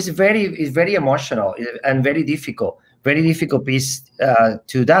head. It's very emotional and very difficult piece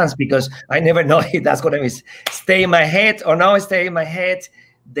to dance, because I never know if that's going to stay in my head or not stay in my head.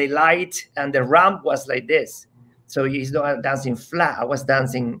 The light and the ramp was like this. So it's not dancing flat. I was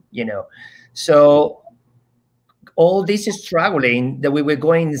dancing, So all this is struggling that we were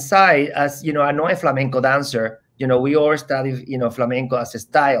going inside as, I'm not a flamenco dancer. We all study, flamenco as a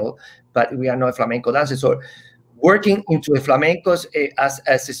style, but we are not a flamenco dancer. So working into a flamenco as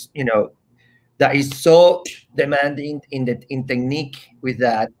that is so demanding in technique with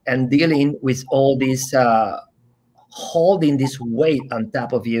that, and dealing with all this, holding this weight on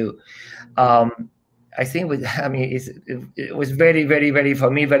top of you. I think it was very, very, very, for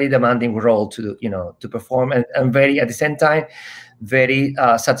me, very demanding role to perform, and very, at the same time, very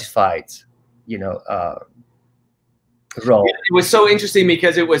satisfied, role. It was so interesting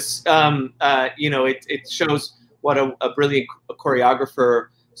because it was, it shows what a brilliant choreographer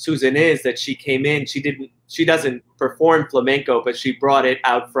Susan is, that she came in, she doesn't perform flamenco, but she brought it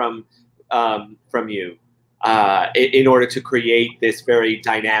out from you in order to create this very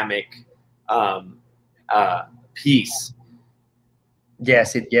dynamic piece.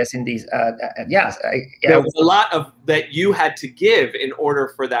 Yes, indeed. Yes, there was a lot of that you had to give in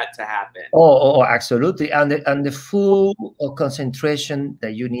order for that to happen. Oh, absolutely, and the full concentration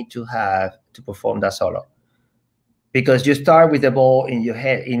that you need to have to perform that solo, because you start with the ball in your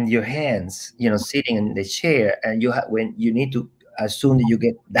head, in your hands, sitting in the chair, and when you need to, as soon as you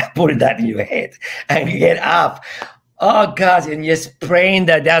get that, put that in your head and get up. Oh God, and just praying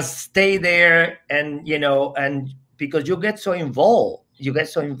that stay there, and and because you get so involved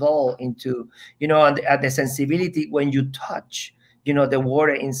into, at the sensibility when you touch, you know, the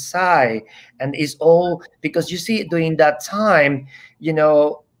water inside. And it's all because you see during that time, you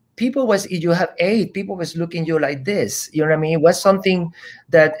know, people was, if you have AIDS, people was looking you like this, you know what I mean? It was something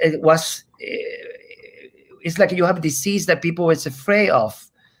that it was, it's like you have a disease that people was afraid of,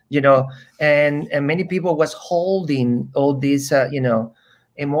 you know, and many people was holding all these, you know,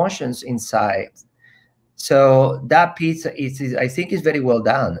 emotions inside. So that piece is, I think, is very well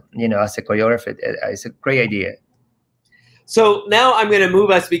done, you know, as a choreographer. It's a great idea. So now I'm going to move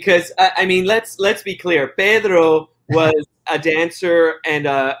us because I mean, let's be clear. Pedro was a dancer and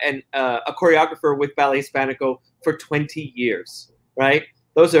a choreographer with Ballet Hispánico for 20 years, right?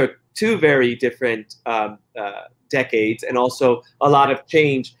 Those are two very different decades, and also a lot of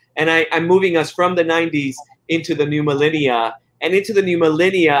change. And I'm moving us from the 90s into the new millennia. And into the new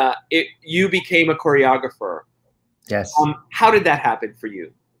millennia, you became a choreographer. Yes. How did that happen for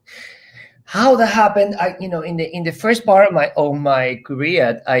you? How that happened, you know, in the first part of my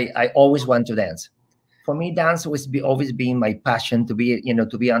career, I always want to dance. For me, dance was always been my passion, to be, you know,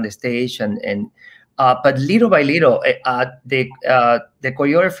 to be on the stage, and but little by little, the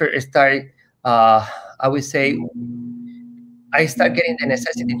choreographer started. I would say, I start getting the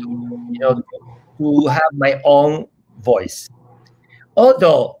necessity to, you know, to have my own voice.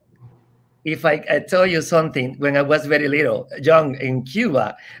 Although, if I tell you something, when I was very little, young in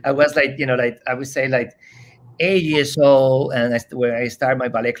Cuba, I was like, you know, like I would say like 8 years old, and when I started my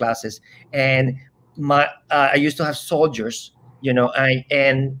ballet classes, and I used to have soldiers, you know,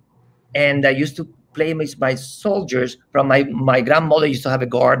 and I used to play with my soldiers. From my grandmother used to have a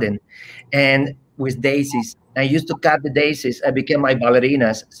garden, and with daisies. I used to cut the daisies. I became my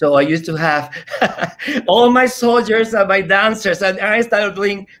ballerinas. So I used to have all my soldiers and my dancers, and I started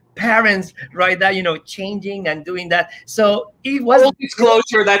doing parents right there, you know, changing and doing that. So it was full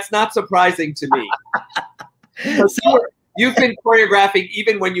disclosure. That's not surprising to me. So you've been choreographing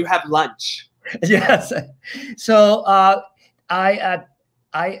even when you have lunch. Yes. So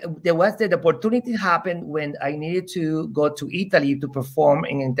there was the opportunity happened when I needed to go to Italy to perform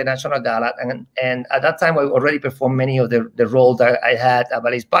in international gala, and at that time I already performed many of the roles that I had at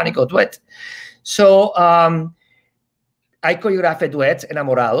Ballet Hispánico duet. So I choreographed a duet,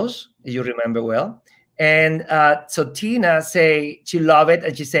 Enamorados, you remember well. And so Tina say she loved it,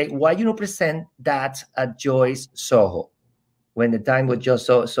 and she said, "Why you not present that at Joyce Soho?" When the time was just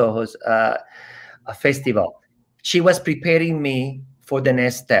Soho's a festival. She was preparing me for the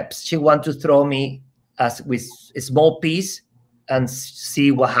next steps. She wanted to throw me as with a small piece and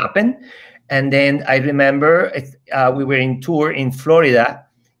see what happened. And then I remember we were in tour in Florida,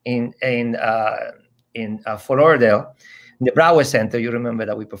 in Fort Lauderdale, in the Broward Center. You remember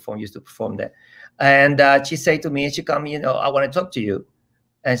that we used to perform there. And she said to me, she come, you know, I want to talk to you.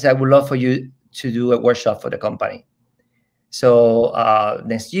 And said, I would love for you to do a workshop for the company. So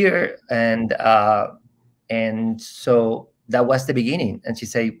next year, and so that was the beginning. And she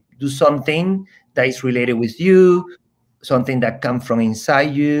said, do something that is related with you, something that comes from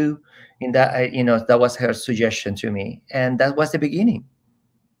inside you. And that, you know, that was her suggestion to me. And that was the beginning.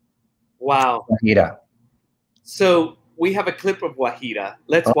 Wow. Wahira. So we have a clip of Wahira.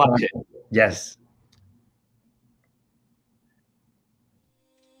 Let's watch it. Yes.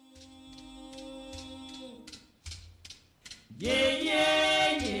 Yeah,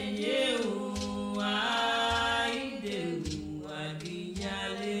 yeah, yeah, yeah, oh, I do, I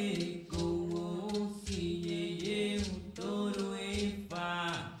dinyale ko si ye utoro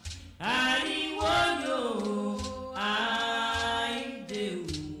efa, ariwoyo, I do,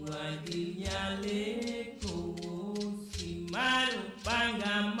 I dinyale ko si maro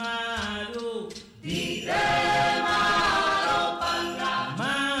pangamaro, maro,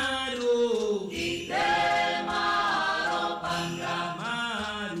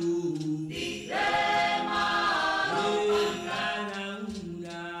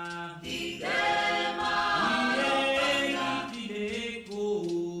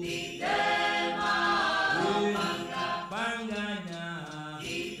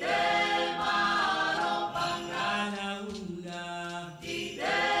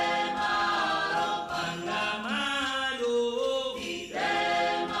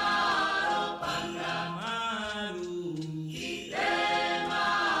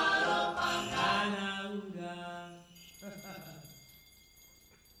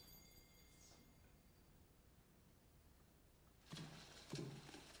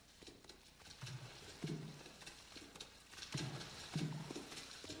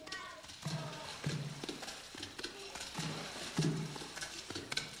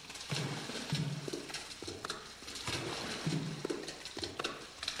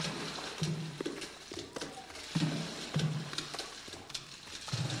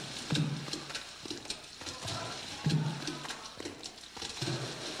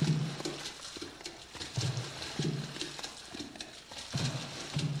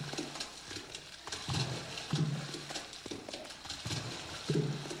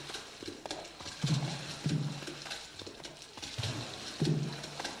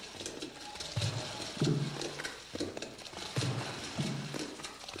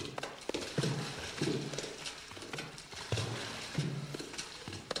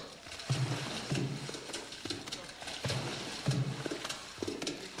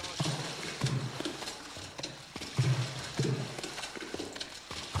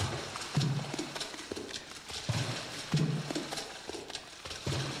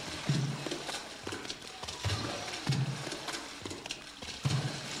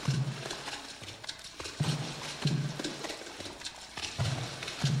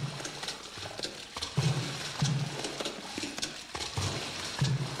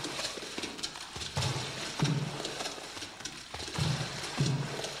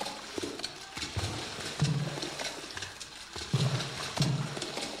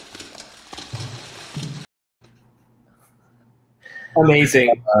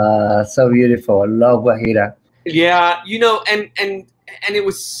 Amazing. So beautiful. Love Guajira. Yeah, you know, and it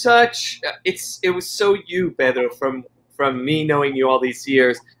was such it was so you, Pedro, from me knowing you all these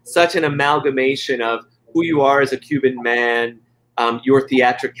years, such an amalgamation of who you are as a Cuban man, your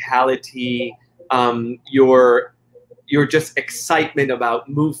theatricality, your just excitement about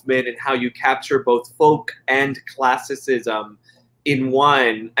movement and how you capture both folk and classicism in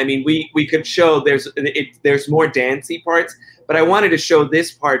one. I mean, we could show there's more dancey parts, but I wanted to show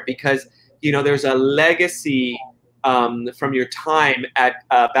this part because, you know, there's a legacy from your time at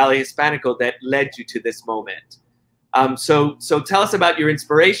Ballet Hispánico that led you to this moment. So tell us about your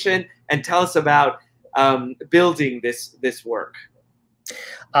inspiration and tell us about building this work.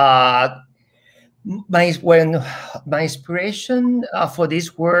 My inspiration for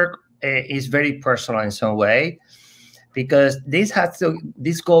this work is very personal in some way, because this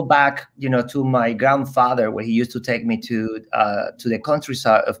go back, you know, to my grandfather, where he used to take me to the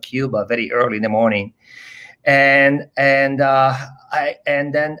countryside of Cuba very early in the morning, and then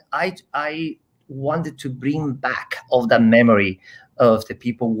I wanted to bring back all that memory of the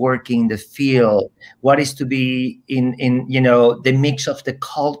people working the field, what is to be in you know, the mix of the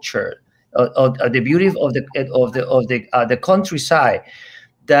culture, of the beauty of the countryside,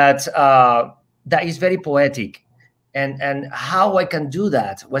 that is very poetic. And how I can do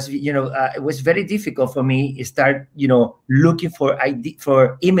that was, you know, it was very difficult for me to start, you know, looking for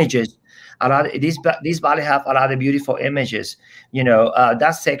images. A lot of, this ballet have a lot of beautiful images, you know.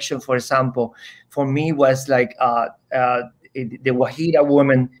 That section, for example, for me was like the Guajira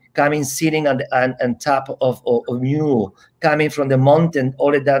woman coming, sitting on top of a mule, coming from the mountain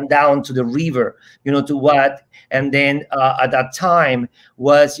all the way down to the river, you know, to what. And then at that time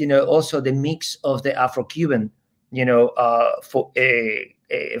was, you know, also the mix of the Afro-Cuban, you know, for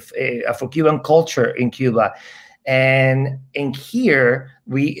Afro-Cuban culture in Cuba. And in here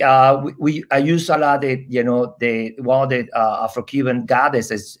I use a lot of, you know, one of the Afro-Cuban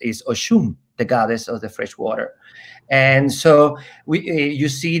goddesses is Oshun, the goddess of the fresh water. And so you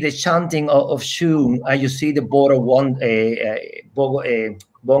see the chanting of Shun, you see the border one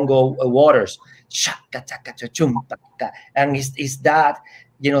bongo waters, and it's that,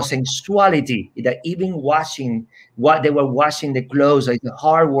 you know, sensuality that even washing, what they were washing the clothes, like the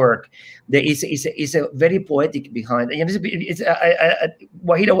hard work, there is a very poetic behind. And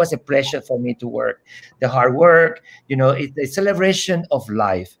Guajira was a pleasure for me to work. The hard work, you know, it's a celebration of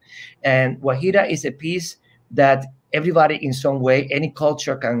life, and Guajira is a piece that everybody in some way, any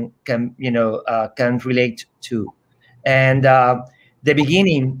culture can you know, can relate to. And the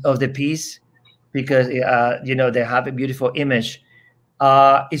beginning of the piece, because you know, they have a beautiful image.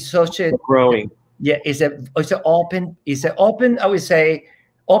 It's such a growing. Yeah, it's an open, I would say,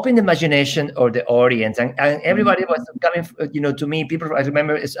 open imagination of the audience, and everybody was coming, you know, to me. People, I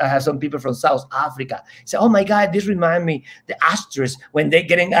remember, I have some people from South Africa say, "Oh my God, this reminds me the Astros when they're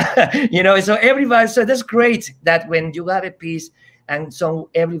getting," you know. So everybody, so that's great that when you have a piece and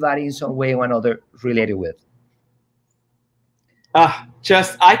everybody in some way or another related with.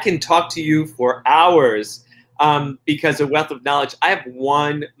 Just, I can talk to you for hours because of wealth of knowledge. I have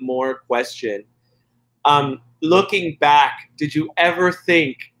one more question. Looking back, did you ever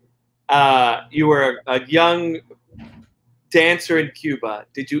think you were a young dancer in Cuba?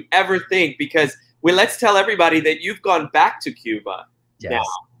 Did you ever think, because let's tell everybody that you've gone back to Cuba now.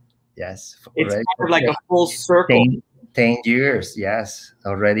 Yes. It's kind of like a full circle. 10 years, yes.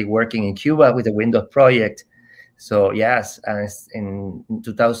 Already working in Cuba with the Windows project. So yes, in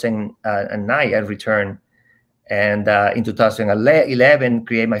 2009, I returned. And in 2011,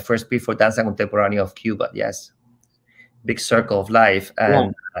 create my first piece for Danza Contemporánea of Cuba. Yes, big circle of life,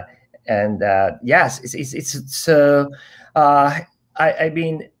 and yes, I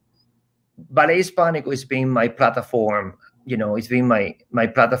mean, Ballet Hispánico is being my platform. You know, it's been my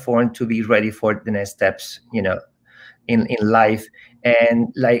platform to be ready for the next steps. You know, in life,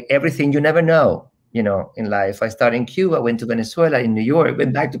 and like everything, you never know. You know, in life, I started in Cuba, went to Venezuela, in New York,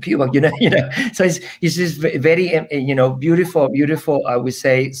 went back to Cuba. You know. So it's just very, you know, beautiful. I would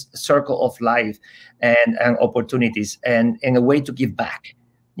say, circle of life and opportunities and a way to give back.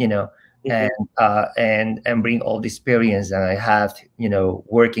 You know, and bring all the experience that I have. You know,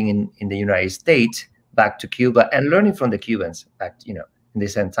 working in the United States back to Cuba and learning from the Cubans back. You know, in the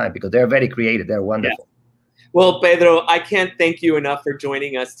same time, because they're very creative. They're wonderful. Yeah. Well, Pedro, I can't thank you enough for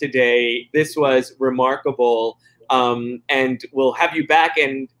joining us today. This was remarkable, and we'll have you back,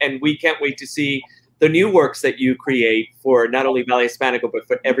 and we can't wait to see the new works that you create for not only Ballet Hispánico, but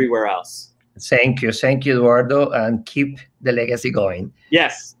for everywhere else. Thank you, Eduardo, and keep the legacy going.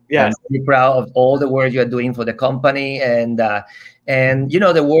 Yes, yes. I'm really proud of all the work you're doing for the company, and And, you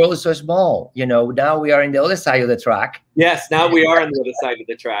know, the world is so small. You know, now we are in the other side of the track. Yes, now we are on the other side of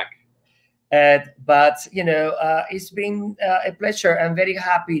the track. But, you know, it's been a pleasure. I'm very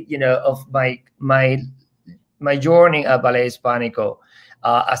happy, you know, of my journey at Ballet Hispánico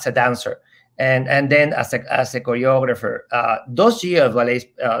as a dancer. And then as a choreographer. Those years, ballet,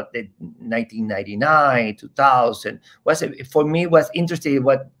 1999, 2000, for me was interesting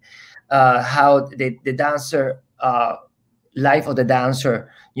how the dancer, life of the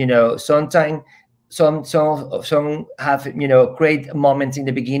dancer, you know, sometimes some have, you know, great moments in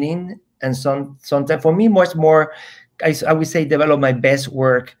the beginning, and sometimes for me was more, I would say, develop my best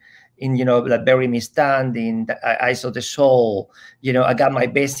work in, you know, like Bury Me Standing, Eyes of the Soul. You know, I got my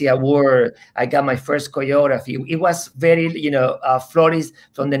Bessie Award. I got my first choreography. It was very, you know, flourished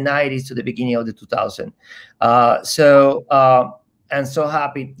from the 90s to the beginning of the 2000s. So I'm so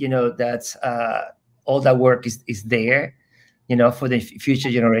happy, you know, that all that work is there, you know, for the future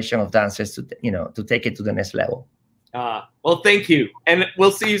generation of dancers to, you know, to take it to the next level. Well, thank you. And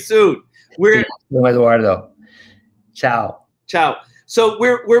we'll see you soon. We're Eduardo. Ciao. Ciao. So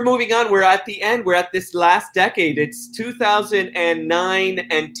we're moving on. We're at the end. We're at this last decade. It's 2009,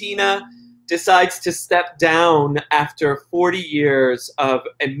 and Tina decides to step down after 40 years of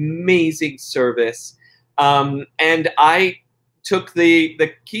amazing service. And I took the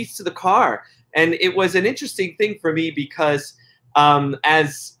keys to the car. And it was an interesting thing for me because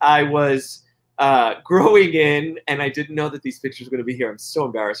as I was growing in, and I didn't know that these pictures were going to be here. I'm so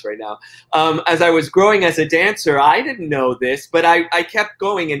embarrassed right now. As I was growing as a dancer, I didn't know this, but I kept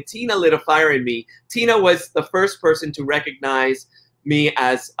going, and Tina lit a fire in me. Tina was the first person to recognize me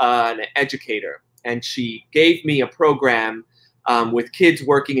as an educator, and she gave me a program with kids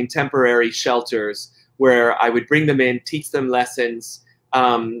working in temporary shelters where I would bring them in, teach them lessons,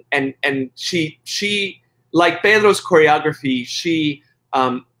 and she, like Pedro's choreography, she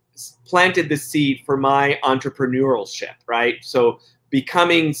planted the seed for my entrepreneurship, right? So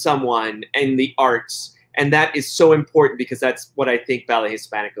becoming someone in the arts, and that is so important because that's what I think Ballet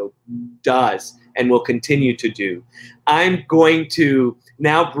Hispánico does and will continue to do. I'm going to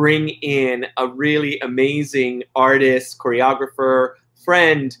now bring in a really amazing artist, choreographer,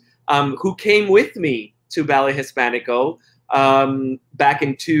 friend who came with me to Ballet Hispánico back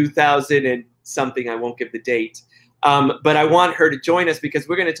in 2000 and something, I won't give the date. But I want her to join us because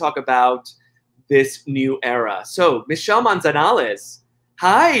we're going to talk about this new era. So, Michelle Manzanales,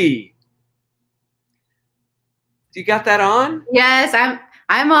 hi. You got that on? Yes,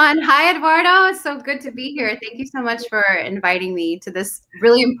 I'm on. Hi, Eduardo. It's so good to be here. Thank you so much for inviting me to this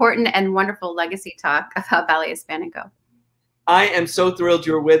really important and wonderful legacy talk about Ballet Hispánico. I am so thrilled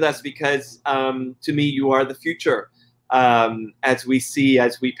you're with us because to me, you are the future as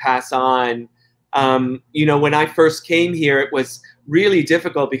we pass on. You know, when I first came here, it was really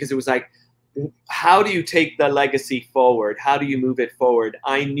difficult because it was like, how do you take the legacy forward? How do you move it forward?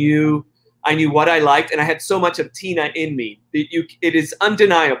 I knew what I liked, and I had so much of Tina in me. It is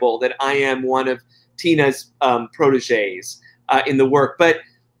undeniable that I am one of Tina's proteges in the work. But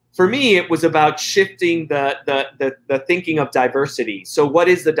for me, it was about shifting the thinking of diversity. So what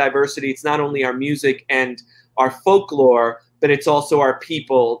is the diversity? It's not only our music and our folklore, but it's also our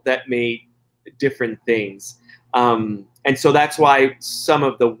people that made different things. And so that's why some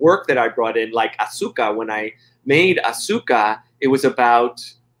of the work that I brought in, like Azuka, when I made Azuka, it was about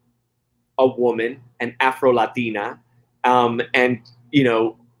a woman, an Afro-Latina, and, you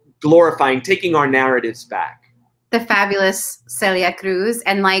know, glorifying, taking our narratives back. The fabulous Celia Cruz.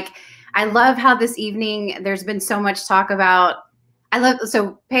 And like, I love how this evening there's been so much talk about,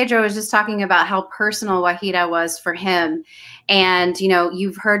 so Pedro was just talking about how personal Guajira was for him. And, you know,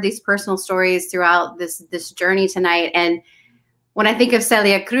 you've heard these personal stories throughout this journey tonight. And when I think of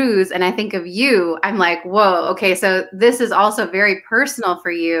Celia Cruz and I think of you, I'm like, whoa, okay, so this is also very personal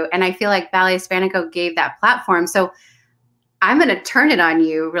for you. And I feel like Ballet Hispánico gave that platform. So I'm going to turn it on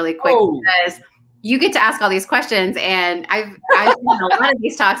you really quick because you get to ask all these questions. And I've done a lot of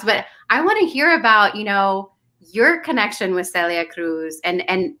these talks, but I want to hear about, you know, your connection with Celia Cruz. And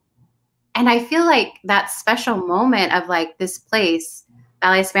I feel like that special moment of like this place,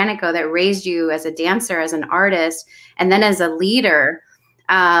 Ballet Hispánico, that raised you as a dancer, as an artist, and then as a leader,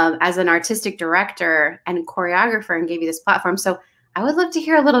 as an artistic director and choreographer, and gave you this platform. So I would love to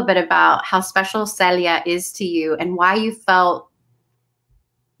hear a little bit about how special Celia is to you and why you felt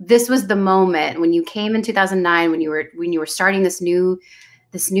this was the moment when you came in 2009, when you were starting this new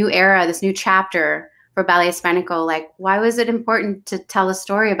era, this new chapter for Ballet Hispánico. Like, why was it important to tell a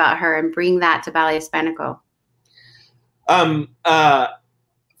story about her and bring that to Ballet Hispánico?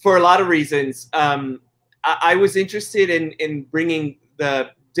 For a lot of reasons. I was interested in bringing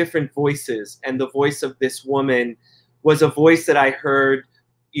the different voices, and the voice of this woman was a voice that I heard,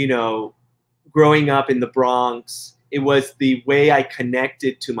 you know, growing up in the Bronx. It was the way I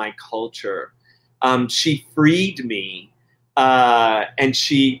connected to my culture. She freed me, and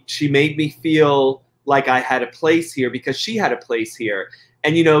she made me feel like I had a place here because she had a place here.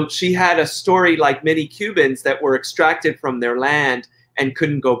 And, you know, she had a story like many Cubans that were extracted from their land and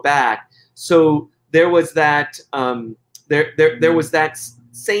couldn't go back. So there was that, there was that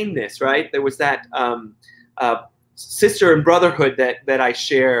sameness, right? There was that sister and brotherhood that I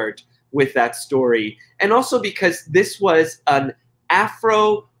shared with that story. And also because this was an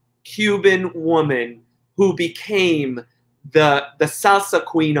Afro-Cuban woman who became the salsa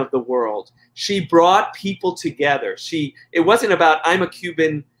queen of the world. She brought people together. It wasn't about I'm a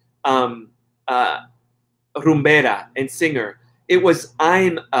Cuban rumbera and singer. It was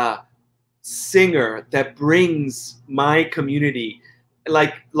I'm a singer that brings my community,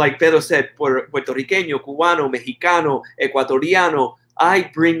 like Pedro said, Puertorriqueño, Cubano, Mexicano, Ecuatoriano.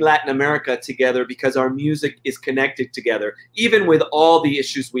 I bring Latin America together because our music is connected together, even with all the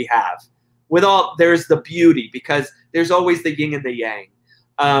issues we have. There's the beauty, because there's always the yin and the yang.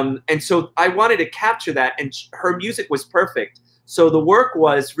 And so I wanted to capture that, and her music was perfect. So the work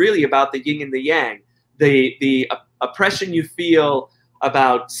was really about the yin and the yang, the oppression you feel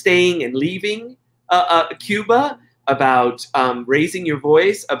about staying and leaving Cuba, about raising your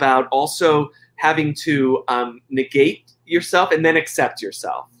voice, about also having to negate yourself and then accept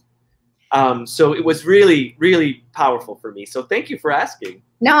yourself. So it was really, really powerful for me. So thank you for asking.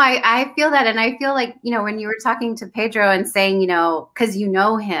 No, I feel that. And I feel like, you know, when you were talking to Pedro and saying, you know, because you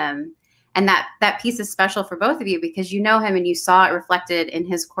know him, and that piece is special for both of you because you know him and you saw it reflected in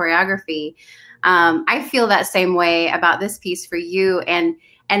his choreography. I feel that same way about this piece for you. And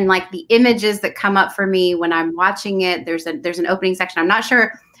like the images that come up for me when I'm watching it, there's an opening section. I'm not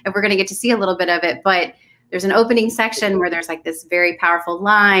sure if we're going to get to see a little bit of it, but there's an opening section where there's like this very powerful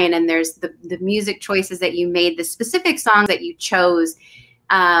line, and there's the music choices that you made, the specific songs that you chose,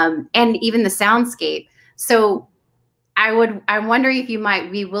 and even the soundscape. So I'm wondering if you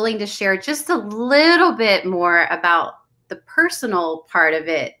might be willing to share just a little bit more about the personal part of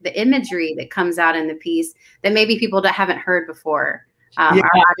it, the imagery that comes out in the piece that maybe people that haven't heard before. Yeah,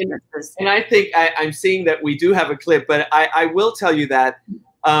 and I think I'm seeing that we do have a clip, but I will tell you that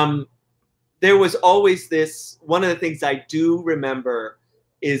there was always this, one of the things I do remember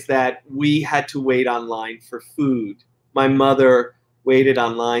is that we had to wait online for food. My mother waited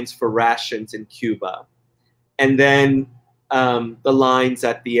on lines for rations in Cuba. And then the lines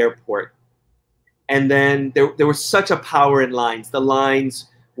at the airport. And then there was such a power in lines. The lines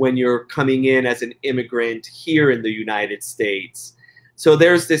when you're coming in as an immigrant here in the United States. So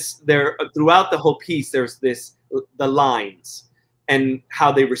there's this, throughout the whole piece, there's this, the lines and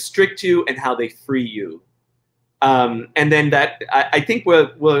how they restrict you and how they free you. And then that, I think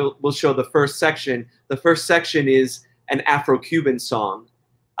we'll show the first section. The first section is an Afro-Cuban song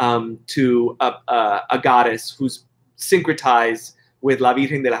to a goddess who's syncretized with La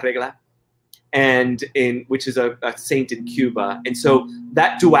Virgen de la Regla, and which is a saint in Cuba. And so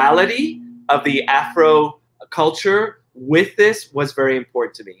that duality of the Afro culture with this was very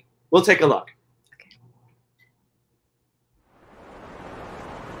important to me. We'll take a look.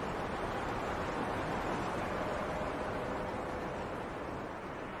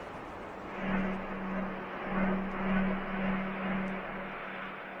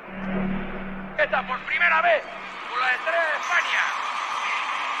 Por primera vez, con la estrella de España,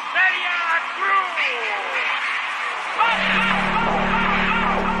 Celia Cruz.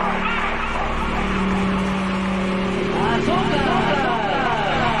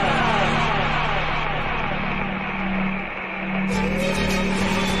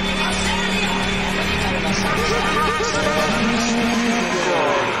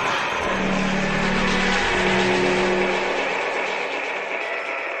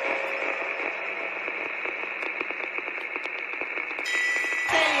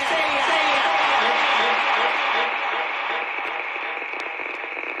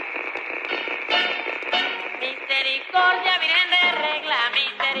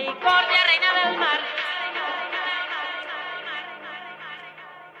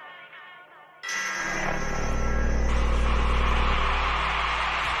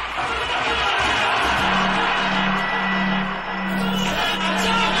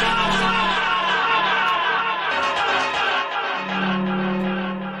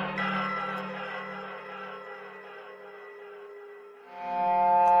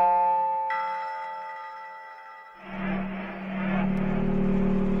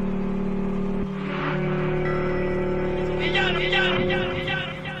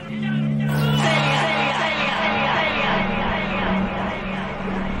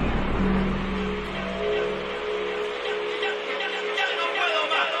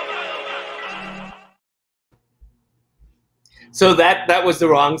 So that was the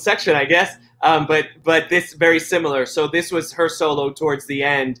wrong section, I guess. But this very similar. So this was her solo towards the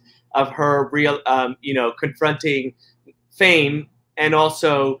end of her real, confronting fame and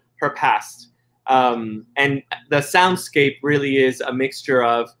also her past. And the soundscape really is a mixture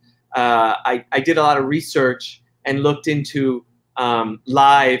of, I did a lot of research and looked into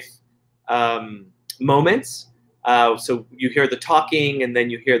live moments. So you hear the talking and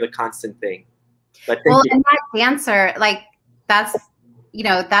then you hear the constant thing. But well, and that dancer, like that's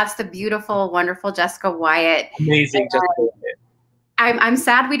the beautiful, wonderful Jessica Wyatt. Amazing, Jessica Wyatt. I'm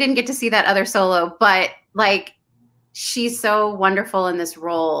sad we didn't get to see that other solo, but like she's so wonderful in this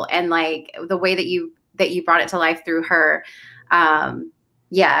role, and like the way that you brought it to life through her,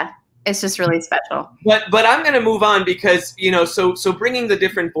 yeah, it's just really special. But I'm going to move on because so bringing the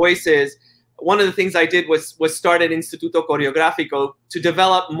different voices. One of the things I did was start an Instituto Choreográfico to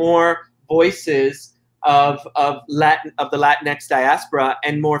develop more voices of the Latinx diaspora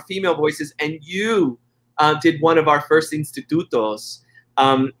and more female voices. And you did one of our first institutos.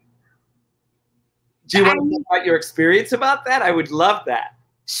 Do you want to talk about your experience about that? I would love that.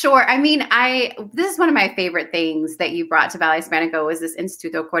 Sure. I mean, this is one of my favorite things that you brought to Ballet Hispánico was this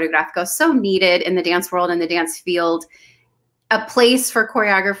Instituto Choreográfico, so needed in the dance world and the dance field. A place for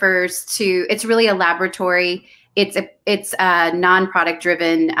choreographers it's really a laboratory. It's a non-product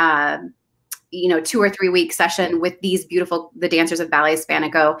driven, 2 or 3 week session with the dancers of Ballet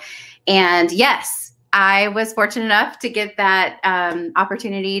Hispánico. And yes, I was fortunate enough to get that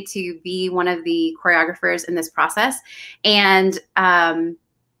opportunity to be one of the choreographers in this process. And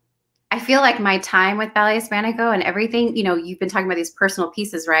I feel like my time with Ballet Hispánico and everything, you've been talking about these personal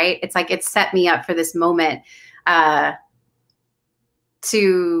pieces, right? It's like it set me up for this moment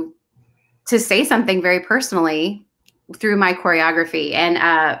to say something very personally through my choreography. And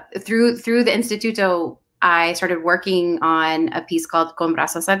through the Instituto, I started working on a piece called Con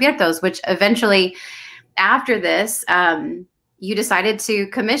Brazos Abiertos, which eventually, after this, you decided to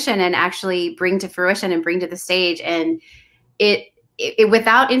commission and actually bring to fruition and bring to the stage. And it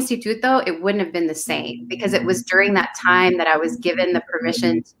without Instituto, it wouldn't have been the same, because it was during that time that I was given the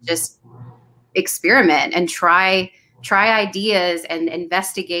permission to just experiment and try ideas and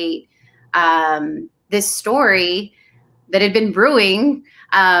investigate this story that had been brewing,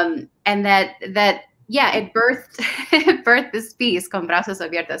 and that it birthed this piece, Con Brazos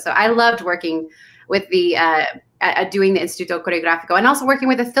Abiertos. So I loved working with the doing the Instituto Choreográfico, and also working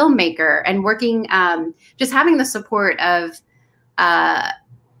with a filmmaker, and working just having the support of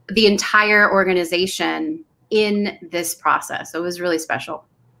the entire organization in this process. So it was really special.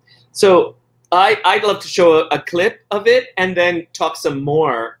 So I'd love to show a clip of it and then talk some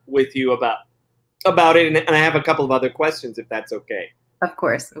more with you about it. And I have a couple of other questions, if that's okay. Of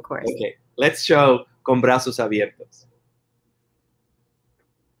course, of course. Okay, let's show Con Brazos Abiertos.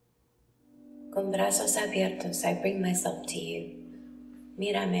 Con brazos abiertos, I bring myself to you.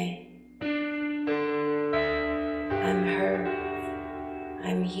 Mírame. I'm her.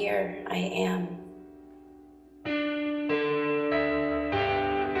 I'm here. I am.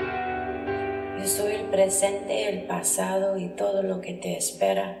 Yo soy el presente, el pasado y todo lo que te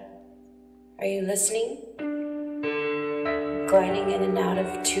espera. Are you listening? Gliding in and out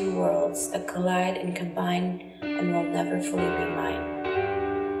of two worlds that collide and combine and will never fully be mine.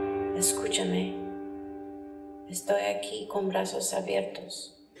 Escúchame. Estoy aquí con brazos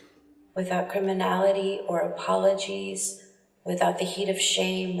abiertos, without criminality or apologies, without the heat of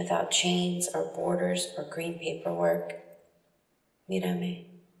shame, without chains or borders or green paperwork. Mírame.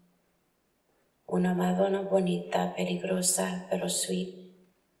 Una Madonna bonita, peligrosa, pero sweet.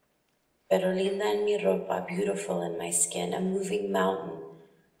 Pero linda en mi ropa, beautiful in my skin, a moving mountain,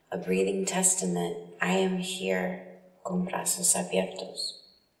 a breathing testament. I am here, con brazos abiertos.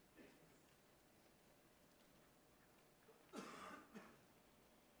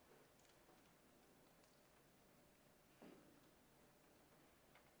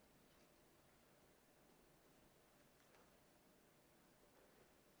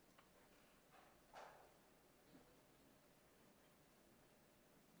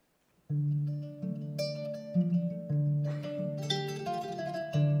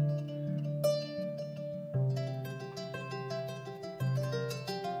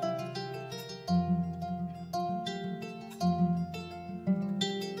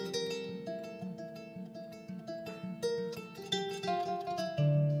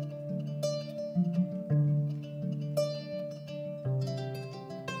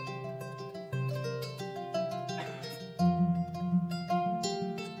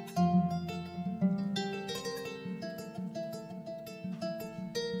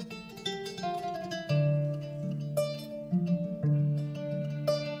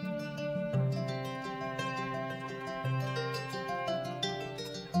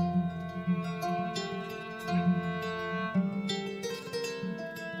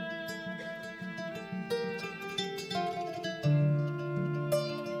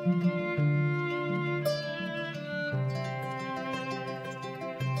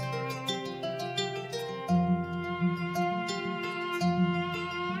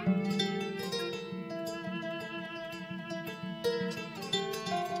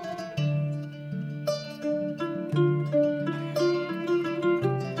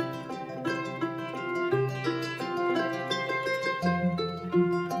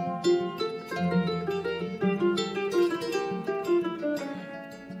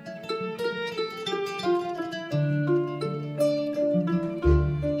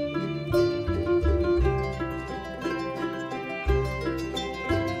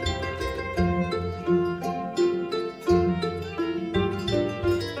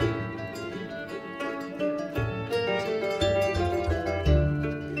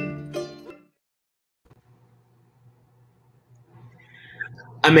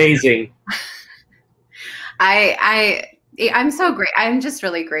 Amazing. I'm so great. I'm just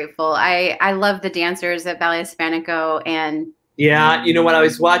really grateful. I love the dancers at Ballet Hispánico, and yeah, you know what I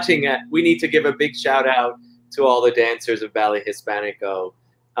was watching? We need to give a big shout out to all the dancers of Ballet Hispánico.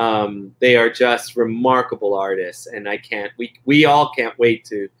 They are just remarkable artists, and we all can't wait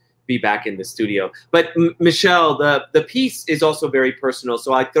to be back in the studio. But Michelle, the piece is also very personal.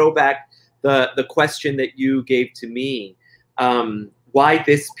 So I throw back the question that you gave to me. Why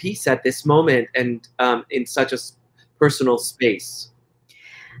this piece at this moment and in such a personal space?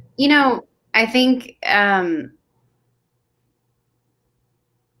 You know, I think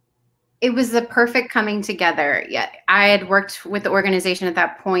it was the perfect coming together. Yeah, I had worked with the organization at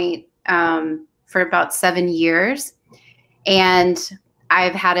that point for about 7 years, and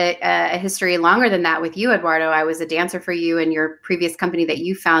I've had a history longer than that with you, Eduardo. I was a dancer for you in your previous company that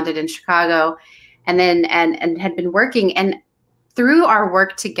you founded in Chicago, and then and had been working. And through our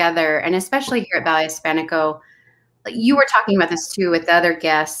work together, and especially here at Ballet Hispánico, you were talking about this too with the other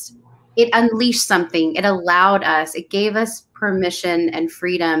guests, it unleashed something. It allowed us, it gave us permission and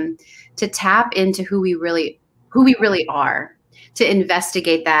freedom to tap into who we really are, to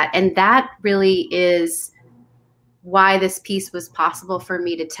investigate that. And that really is why this piece was possible for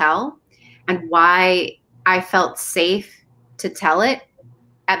me to tell, and why I felt safe to tell it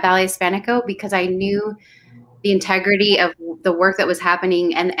at Ballet Hispánico, because I knew the integrity of the work that was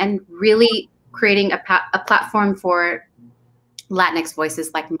happening, and really creating a platform for Latinx voices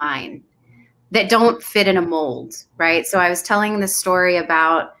like mine that don't fit in a mold, right? So I was telling this story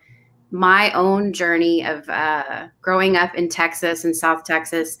about my own journey of growing up in Texas, in South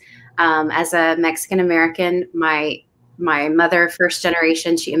Texas, as a Mexican American. My mother, first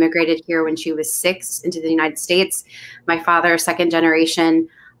generation, she immigrated here when she was 6 into the United States. My father, second generation.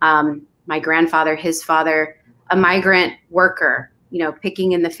 My grandfather, his father, a migrant worker, you know,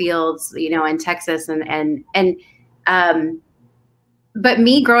 picking in the fields, you know, in Texas, but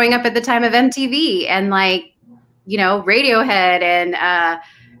me growing up at the time of MTV and, like, you know, Radiohead and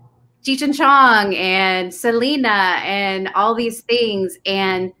Cheech and Chong and Selena and all these things,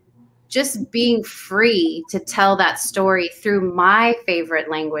 and just being free to tell that story through my favorite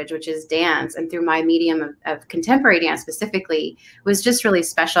language, which is dance, and through my medium of contemporary dance specifically, was just really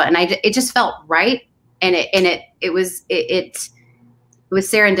special. And it just felt right. And it was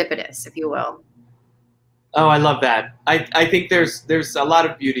serendipitous, if you will. Oh, I love that. I think there's a lot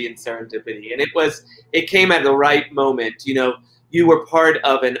of beauty in serendipity, and it came at the right moment. You know, you were part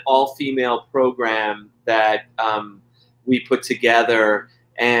of an all-female program that we put together,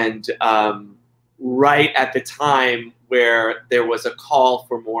 and right at the time where there was a call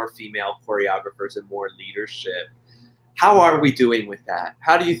for more female choreographers and more leadership. How are we doing with that?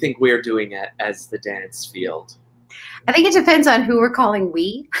 How do you think we're doing it as the dance field? I think it depends on who we're calling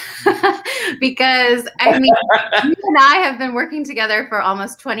we, because I mean, you and I have been working together for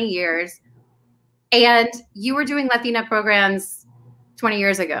almost 20 years, and you were doing Latina programs 20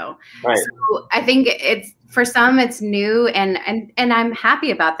 years ago. Right. So I think for some it's new, and I'm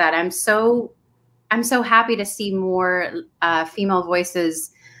happy about that. I'm so happy to see more female voices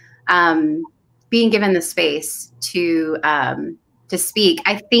being given the space to speak.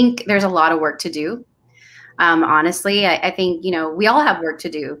 I think there's a lot of work to do. Honestly, I think, you know, we all have work to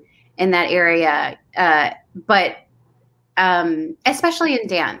do in that area, but especially in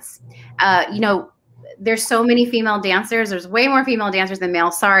dance. You know, there's so many female dancers. There's way more female dancers than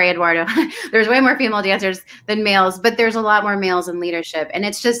males. Sorry, Eduardo. There's way more female dancers than males, but there's a lot more males in leadership. And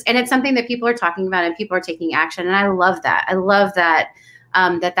it's something that people are talking about and people are taking action. And I love that. I love that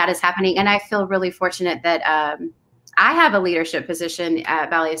that is happening. And I feel really fortunate that I have a leadership position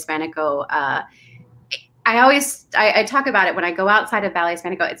at Ballet Hispánico. I talk about it when I go outside of Ballet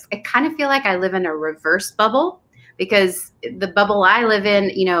Hispánico. I kind of feel like I live in a reverse bubble, because the bubble I live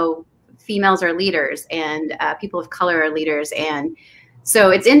in, you know, females are leaders and people of color are leaders. And so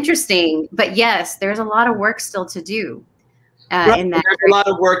it's interesting, but yes, there's a lot of work still to do. Right. There's a lot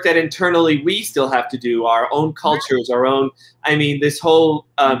of work that internally we still have to do, our own cultures, our own, I mean, this whole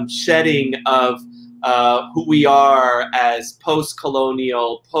shedding of who we are as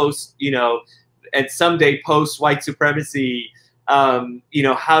post-colonial, and someday post-white supremacy,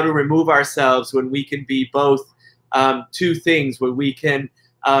 how to remove ourselves when we can be both two things, where we can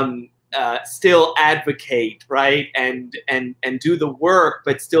still advocate, right, and do the work,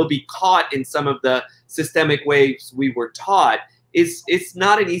 but still be caught in some of the systemic ways we were taught. It's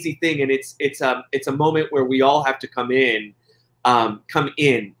not an easy thing, and it's a moment where we all have to come in all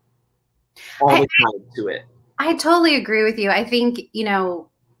the time to it. I totally agree with you. I think,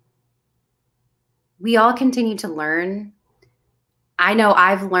 we all continue to learn. I know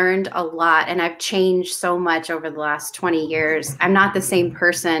I've learned a lot, and I've changed so much over the last 20 years. I'm not the same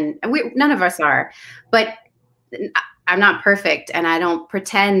person. None of us are, but I'm not perfect, and I don't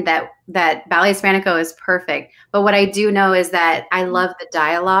pretend that Ballet Hispánico is perfect. But what I do know is that I love the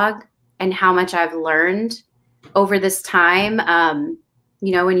dialogue and how much I've learned over this time.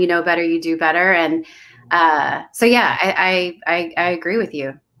 When you know better, you do better. And so, yeah, I agree with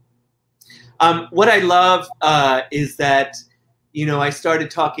you. What I love is that, I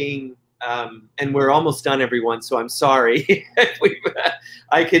started talking, and we're almost done, everyone, so I'm sorry.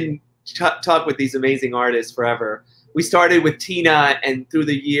 I can talk with these amazing artists forever. We started with Tina, and through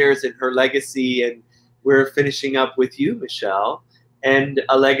the years and her legacy, and we're finishing up with you, Michelle, and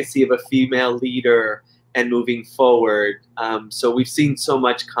a legacy of a female leader and moving forward. So we've seen so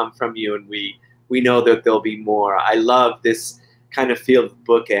much come from you, and we know that there'll be more. I love this kind of feel of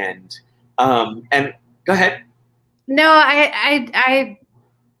bookend. And go ahead. No, I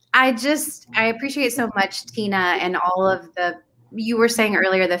appreciate so much, Tina, and all of you were saying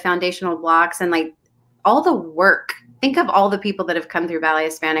earlier, the foundational blocks and like all the work. Think of all the people that have come through Ballet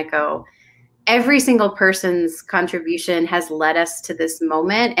Hispánico. Every single person's contribution has led us to this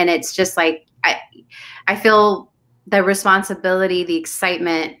moment. And it's just like, I feel the responsibility, the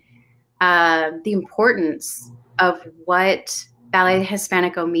excitement, the importance of what Ballet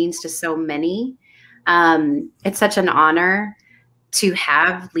Hispánico means to so many. It's such an honor to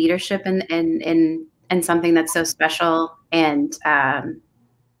have leadership in something that's so special, and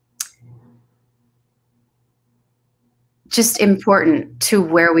just important to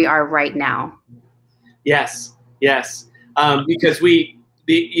where we are right now. Yes. Because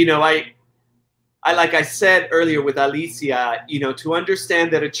I like I said earlier with Alicia, to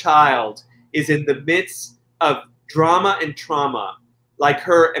understand that a child is in the midst of drama and trauma, like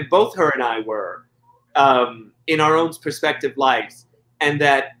her, and both her and I were, in our own prospective lives, and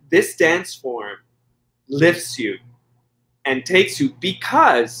that this dance form lifts you and takes you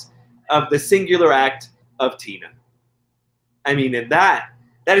because of the singular act of Tina. I mean, and that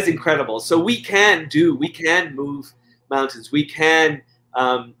is incredible. So we can move mountains. We can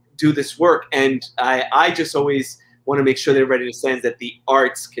do this work. And I just always want to make sure that everybody understands that the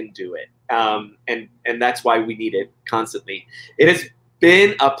arts can do it. And that's why we need it constantly. It has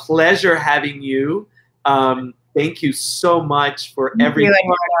been a pleasure having you. Thank you so much for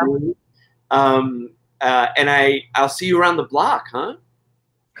everything you do. And I'll see you around the block, huh?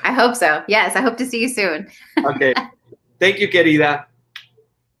 I hope so. Yes, I hope to see you soon. Okay. Thank you, querida.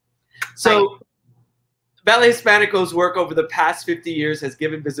 So, Ballet Hispánico's work over the past 50 years has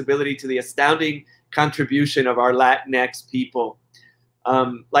given visibility to the astounding contribution of our Latinx people.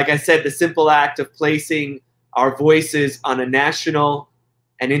 Like I said, the simple act of placing our voices on a national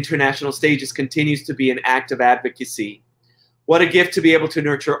and international stages continues to be an act of advocacy. What a gift to be able to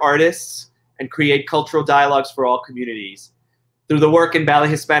nurture artists and create cultural dialogues for all communities. Through the work in Ballet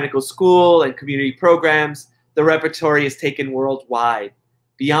Hispánico School and community programs, the repertory is taken worldwide.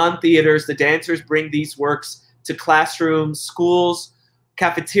 Beyond theaters, the dancers bring these works to classrooms, schools,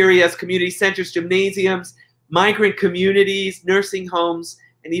 cafeterias, community centers, gymnasiums, migrant communities, nursing homes,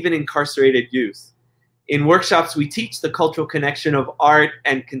 and even incarcerated youth. In workshops, we teach the cultural connection of art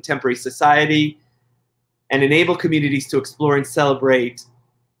and contemporary society and enable communities to explore and celebrate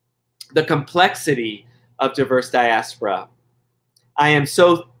the complexity of diverse diaspora. I am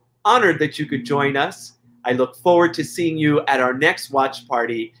so honored that you could join us. I look forward to seeing you at our next watch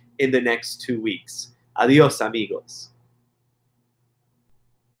party in the next 2 weeks. Adios, amigos.